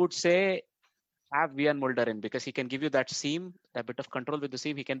then I would say have Vian Mulder in because he can give you that seam, that bit of control with the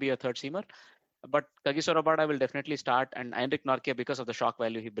seam. He can be a third seamer. But Kagiso Rabada will definitely start, and Heinrich Nortje because of the shock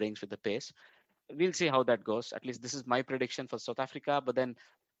value he brings with the pace. We'll see how that goes. At least this is my prediction for South Africa. But then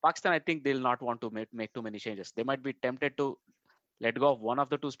Pakistan, I think they'll not want to make too many changes. They might be tempted to let go of one of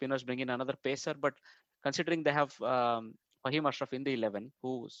the two spinners, bring in another pacer. But considering they have Fahim Ashraf in the 11,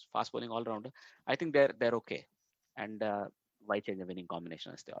 who's fast bowling all rounder, I think they're okay. And why change a winning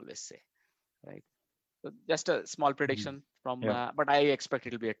combination, as they always say, right? So just a small prediction from, but I expect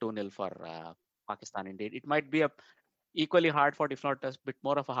it'll be a 2-0 for Pakistan. Indeed, it might be a equally hard fought, if not a bit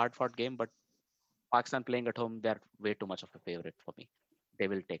more of a hard fought game. But Pakistan playing at home, they're way too much of a favorite for me. They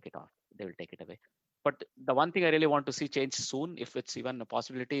will take it off. They will take it away. But the one thing I really want to see change soon, if it's even a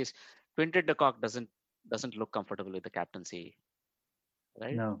possibility, is Quinton de Kock doesn't look comfortable with the captaincy,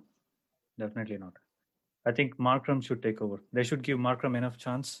 right? No, definitely not. I think Markram should take over. They should give Markram enough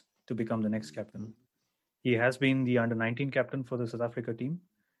chance to become the next captain. He has been the under-19 captain for the South Africa team.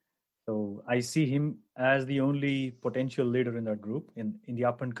 So I see him as the only potential leader in that group in the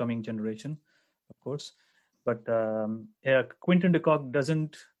up-and-coming generation, of course. But Quinton de Kock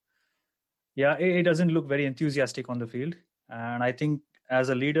doesn't look very enthusiastic on the field. And I think as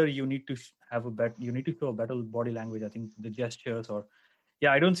a leader, you need to you need to show a better body language. I think the gestures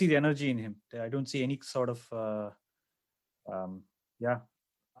I don't see the energy in him. I don't see any sort of, I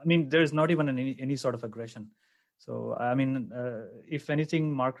mean, there's not even any sort of aggression. So, I mean, if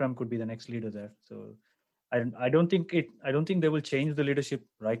anything, Markram could be the next leader there. So I don't think they will change the leadership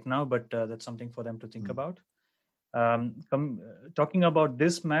right now, but that's something for them to think about. Talking about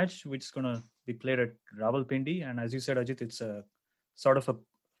this match, which is going to be played at Rawalpindi, and as you said, Ajit, it's a sort of a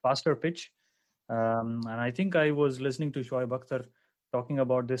faster pitch. And I think I was listening to Shoaib Akhtar talking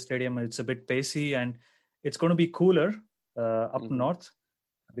about this stadium. It's a bit pacey, and it's going to be cooler up north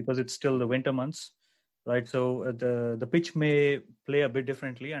because it's still the winter months, right? So the pitch may play a bit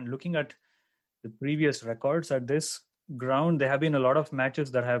differently. And looking at the previous records at this ground, there have been a lot of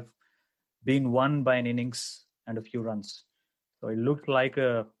matches that have been won by an innings and a few runs. So it looked like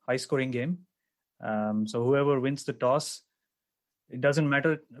a high-scoring game. So whoever wins the toss, it doesn't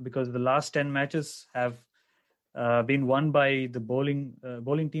matter because the last 10 matches have been won by the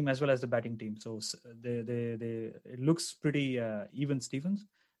bowling team as well as the batting team. So it looks pretty even Stevens,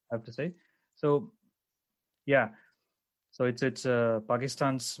 I have to say. So so it's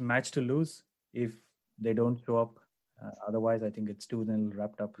Pakistan's match to lose if they don't show up. Otherwise, I think it's 2-0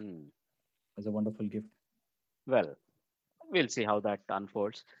 wrapped up as a wonderful gift. Well, we'll see how that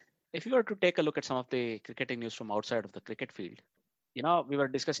unfolds. If you were to take a look at some of the cricketing news from outside of the cricket field, we were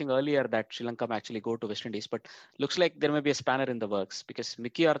discussing earlier that Sri Lanka may actually go to West Indies, but looks like there may be a spanner in the works because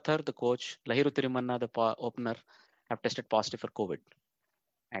Mickey Arthur, the coach, Lahiru Thirimanne, the opener, have tested positive for COVID.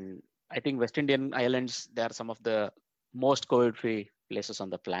 And I think West Indian Islands, they are some of the most COVID-free places on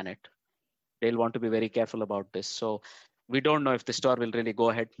the planet. They'll want to be very careful about this. So we don't know if this tour will really go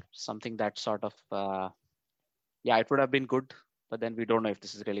ahead. Something that sort of, it would have been good, but then we don't know if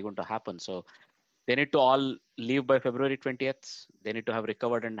this is really going to happen. So they need to all leave by February 20th. They need to have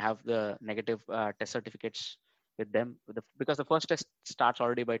recovered and have the negative test certificates with them because the first test starts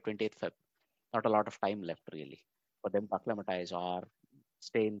already by 28th Feb. Not a lot of time left really for them to acclimatize or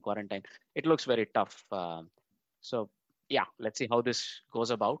stay in quarantine. It looks very tough. Let's see how this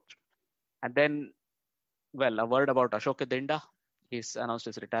goes about. And then, a word about Ashok Dinda. He's announced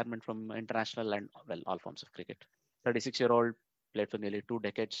his retirement from international and all forms of cricket. 36-year-old, played for nearly 2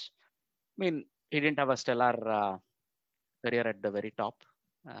 decades. I mean, he didn't have a stellar career at the very top,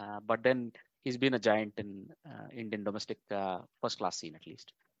 but then he's been a giant in Indian domestic first-class scene at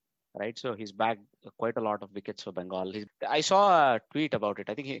least, right? So he's bagged quite a lot of wickets for Bengal. I saw a tweet about it.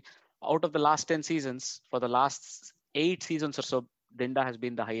 I think out of the last 10 seasons, for the last 8 seasons or so, Dinda has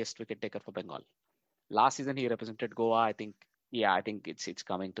been the highest wicket taker for Bengal. Last season, he represented Goa. I think it's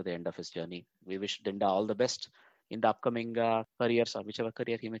coming to the end of his journey. We wish Dinda all the best in the upcoming careers or whichever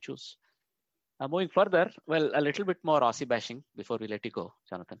career he may choose. Moving further, a little bit more Aussie bashing before we let you go,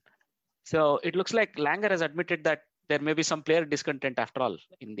 Jonathan. So it looks like Langer has admitted that there may be some player discontent after all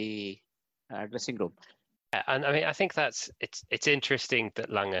in the dressing room. And I mean, I think it's interesting that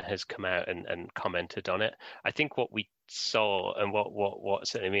Langer has come out and commented on it. I think what we saw and what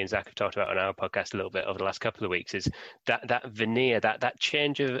certainly me and Zach have talked about on our podcast a little bit over the last couple of weeks is that veneer, that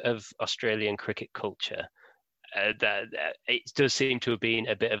change of Australian cricket culture it does seem to have been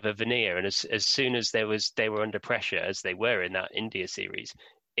a bit of a veneer, and as soon as they were under pressure, as they were in that India series,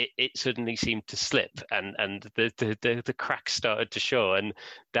 it suddenly seemed to slip, and the cracks started to show, and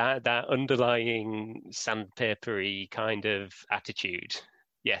that underlying sandpapery kind of attitude.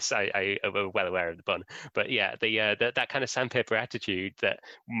 Yes, I am well aware of the pun, but yeah, that kind of sandpaper attitude that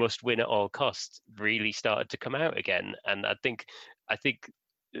must win at all costs really started to come out again, and I think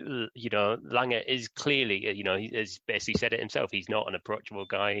Lange is clearly, he has basically said it himself. He's not an approachable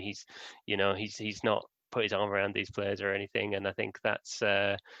guy. He's not put his arm around these players or anything, and I think that's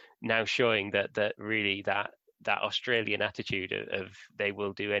now showing that really that Australian attitude of they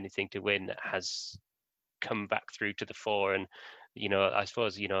will do anything to win has come back through to the fore. And I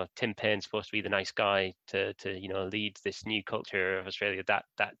suppose Tim Payne's supposed to be the nice guy to lead this new culture of Australia. That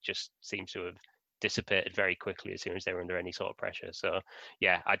just seems to have dissipated very quickly as soon as they were under any sort of pressure. So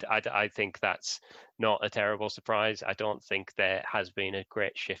yeah, I think that's not a terrible surprise. I don't think there has been a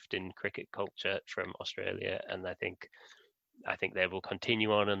great shift in cricket culture from Australia, and I think they will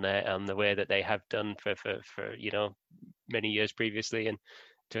continue on the way that they have done for many years previously, and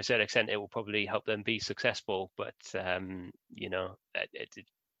to a certain extent it will probably help them be successful, but it's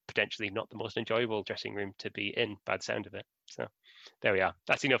potentially not the most enjoyable dressing room to be in by the sound of it. So there we are.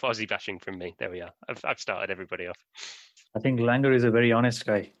 That's enough Aussie bashing from me. There we are. I've started everybody off. I think Langer is a very honest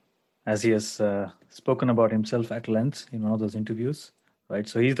guy, as he has spoken about himself at length in one of those interviews, right?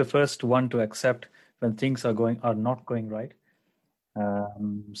 So he's the first one to accept when things are not going right.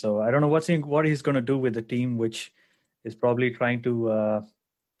 So I don't know what he's going to do with the team, which is probably trying to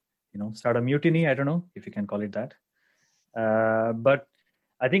start a mutiny. I don't know if you can call it that. But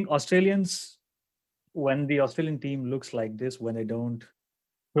I think Australians, when the Australian team looks like this, when they don't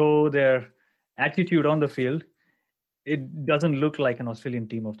show their attitude on the field, it doesn't look like an Australian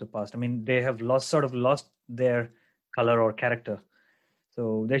team of the past. I mean, they have lost their color or character.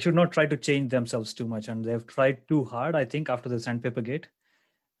 So they should not try to change themselves too much. And they've tried too hard, I think, after the sandpaper gate.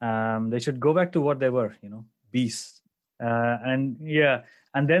 They should go back to what they were, beasts. And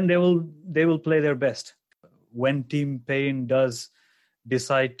then they will play their best. When Tim Payne does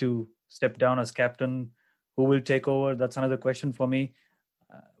decide to step down as captain, who will take over? That's another question for me.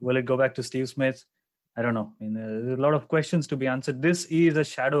 Will it go back to Steve Smith? I don't know. I mean, there's a lot of questions to be answered. This is a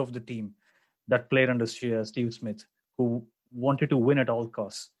shadow of the team that played under Steve Smith, who wanted to win at all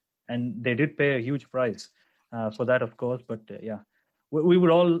costs. And they did pay a huge price for that, of course. But we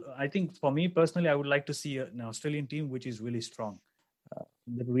would all, I think for me personally, I would like to see an Australian team which is really strong.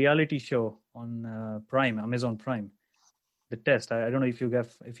 The reality show on Amazon Prime, The Test. I don't know if you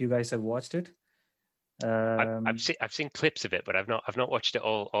guys have watched it. I've seen clips of it, but I've not watched it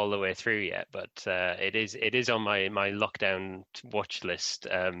all the way through yet. But it is on my lockdown watch list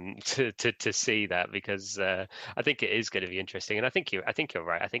to see that, because I think it is going to be interesting. And I think you're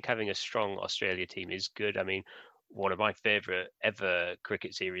right. I think having a strong Australia team is good. I mean, one of my favourite ever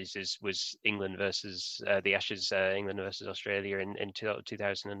cricket series was England versus the Ashes, England versus Australia in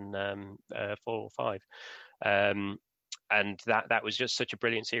 2004 or 5. And that was just such a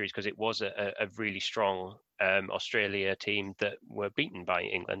brilliant series, because it was a really strong Australia team that were beaten by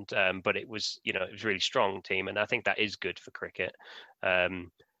England. But it was a really strong team, and I think that is good for cricket.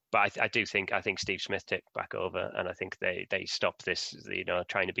 But I think Steve Smith took back over, and I think they stop this,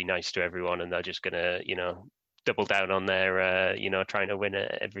 trying to be nice to everyone, and they're just going to, double down on their, trying to win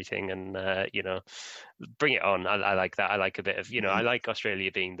everything, and, bring it on. I like that. I like a bit of, I like Australia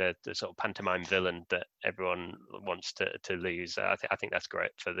being the sort of pantomime villain that everyone wants to lose. I think that's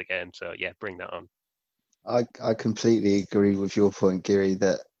great for the game. So yeah, bring that on. I completely agree with your point, Giri,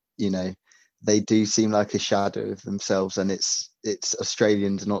 that, they do seem like a shadow of themselves, and it's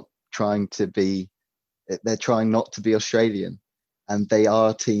Australians not trying to be, they're trying not to be Australian. And they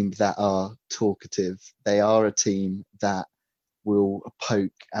are a team that are talkative. They are a team that will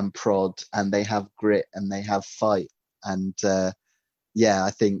poke and prod, and they have grit and they have fight. And I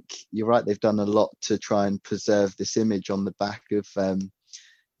think you're right. They've done a lot to try and preserve this image on the back of,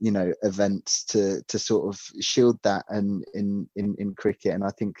 events to sort of shield that and in cricket. And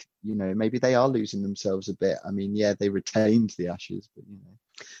I think, maybe they are losing themselves a bit. I mean, they retained the Ashes, but,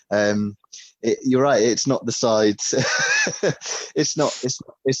 you're right. It's not the sides. it's not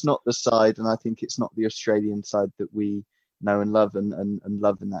the side, and I think it's not the Australian side that we know and love and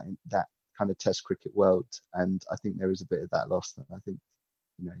love in that kind of Test cricket world. And I think there is a bit of that lost. And I think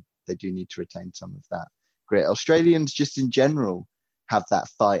they do need to retain some of that grit. Australians just in general have that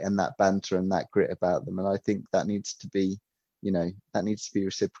fight and that banter and that grit about them, and I think that needs to be that needs to be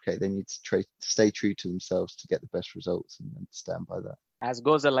reciprocated. They need to stay true to themselves to get the best results and stand by that. As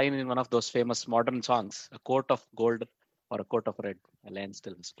goes a line in one of those famous modern songs, a coat of gold or a coat of red, a land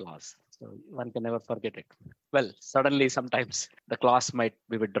still has claws. So one can never forget it. Well, suddenly sometimes the claws might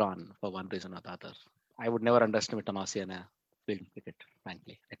be withdrawn for one reason or the other. I would never underestimate an Aussie in a field cricket,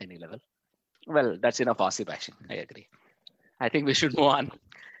 frankly, at any level. Well, that's enough Aussie bashing. I agree. I think we should move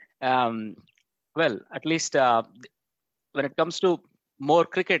on. Well, at least when it comes to more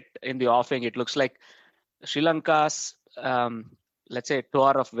cricket in the offing, it looks like Sri Lanka's, let's say,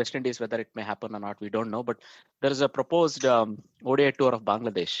 tour of West Indies, whether it may happen or not, we don't know. But there is a proposed ODI tour of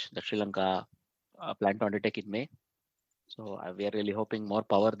Bangladesh that Sri Lanka plan to undertake in May. So we are really hoping more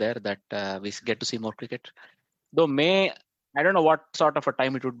power there, that we get to see more cricket. Though May, I don't know what sort of a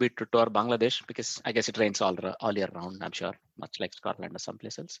time it would be to tour Bangladesh, because I guess it rains all year round, I'm sure, much like Scotland or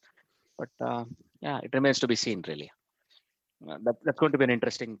someplace else. But yeah, it remains to be seen, really. That's going to be an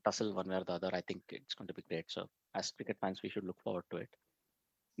interesting tussle one way or the other. I think it's going to be great. So as cricket fans, we should look forward to it.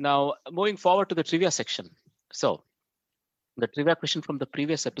 Now, moving forward to the trivia section. So the trivia question from the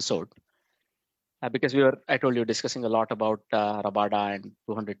previous episode, because I told you, discussing a lot about Rabada and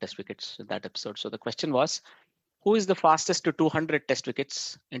 200 test wickets in that episode. So the question was, who is the fastest to 200 test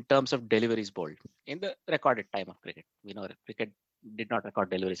wickets in terms of deliveries bowled in the recorded time of cricket? We know that cricket did not record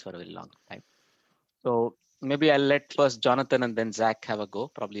deliveries for a very long time. So maybe I'll let first Jonathan and then Zach have a go.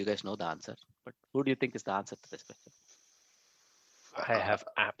 Probably you guys know the answer. But who do you think is the answer to this question? I have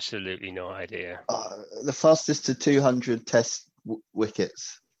absolutely no idea. The fastest to 200 test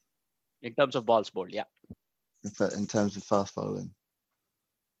wickets. In terms of balls bowled, yeah. In terms of fast bowling.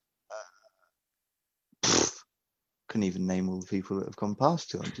 Couldn't even name all the people that have gone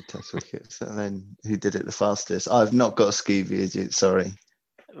past 200 test wickets. And then who did it the fastest? I've not got a Scooby, sorry.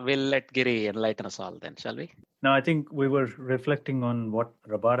 We'll let Giri enlighten us all then, shall we? No, I think we were reflecting on what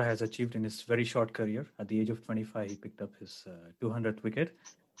Rabada has achieved in his very short career. At the age of 25, he picked up his 200th wicket.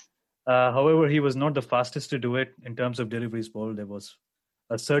 However, he was not the fastest to do it in terms of deliveries bowled. There was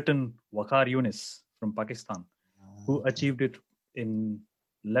a certain Waqar Yunis from Pakistan who achieved it in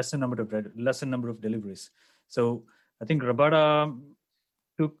lesser number of deliveries. So I think Rabada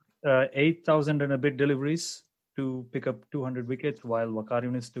took 8,000 and a bit deliveries to pick up 200 wickets, while Waqar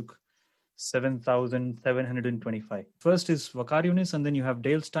Yunis took 7,725. First is Waqar Yunis, and then you have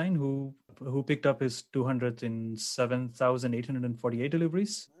Dale Steyn, who picked up his 200th in 7,848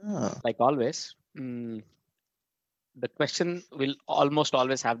 deliveries. Like always, the question will almost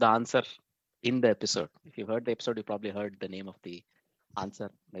always have the answer in the episode. If you heard the episode, you probably heard the name of the answer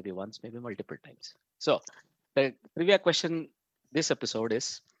maybe once, maybe multiple times. So the trivia question this episode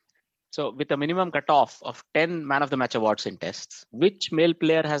is, so with a minimum cutoff of 10 man of the match awards in tests, which male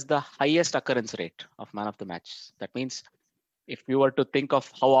player has the highest occurrence rate of man of the match? That means if you were to think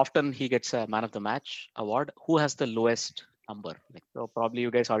of how often he gets a man of the match award, who has the lowest number? So probably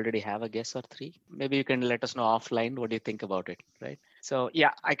you guys already have a guess or three. Maybe you can let us know offline what do you think about it, right? So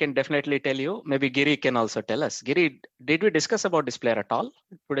yeah, I can definitely tell you. Maybe Giri can also tell us. Giri, did we discuss about this player at all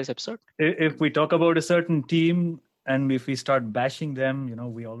in today's episode? If we talk about a certain team and if we start bashing them,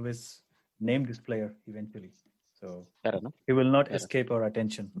 we always name this player eventually. So fair enough. He will not escape our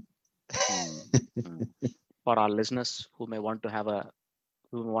attention. For our listeners who may want to have a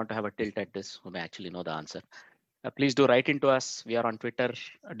tilt at this, who may actually know the answer, please do write into us. We are on Twitter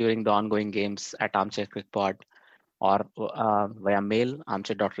during the ongoing games at Armchair Cricket Pod, or via mail,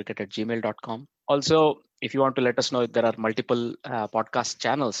 armchair.cricket@gmail.com. Also, if you want to let us know, there are multiple podcast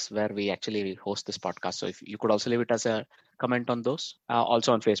channels where we actually host this podcast. So if you could also leave it as a comment on those.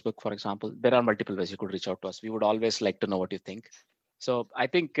 Also on Facebook, for example, there are multiple ways you could reach out to us. We would always like to know what you think. So I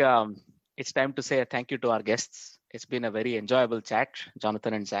think it's time to say a thank you to our guests. It's been a very enjoyable chat,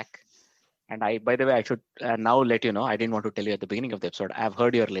 Jonathan and Zach. And by the way, I should now let you know, I didn't want to tell you at the beginning of the episode, I've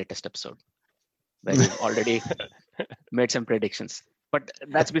heard your latest episode where you've already made some predictions. But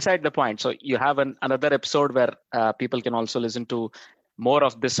that's beside the point. So you have another episode where people can also listen to more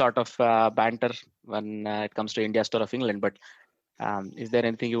of this sort of banter when it comes to India's tour of England. But is there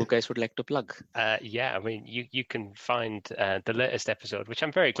anything you guys would like to plug? Yeah, I mean, you can find the latest episode, which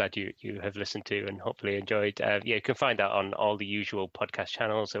I'm very glad you have listened to and hopefully enjoyed. You can find that on all the usual podcast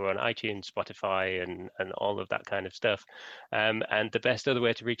channels. So we're on iTunes, Spotify, and all of that kind of stuff. And the best other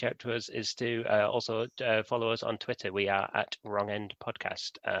way to reach out to us is to also follow us on Twitter. We are at Wrong End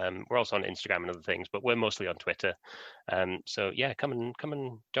Podcast. We're also on Instagram and other things, but we're mostly on Twitter. So yeah, come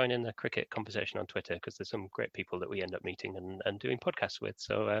and join in the cricket conversation on Twitter, because there's some great people that we end up meeting and doing doing podcasts with.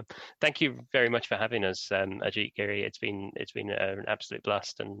 So thank you very much for having us, Ajit, Giri. It's been an absolute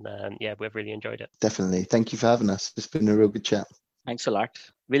blast, and yeah, we've really enjoyed it. Definitely. Thank you for having us. It's been a real good chat. Thanks a lot.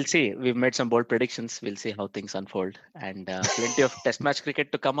 We'll see. We've made some bold predictions. We'll see how things unfold. And plenty of test match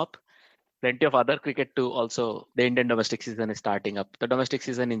cricket to come up. Plenty of other cricket too. Also, the Indian domestic season is starting up. The domestic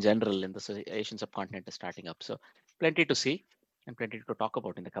season in general in the Asian subcontinent is starting up. So plenty to see and plenty to talk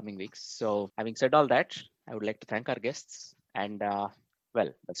about in the coming weeks. So having said all that, I would like to thank our guests. And well,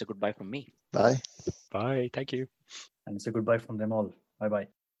 that's a goodbye from me. Bye. Bye. Thank you. And it's a goodbye from them all. Bye-bye.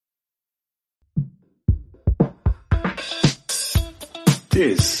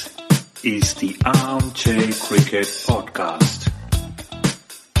 This is the Armchair Cricket Podcast.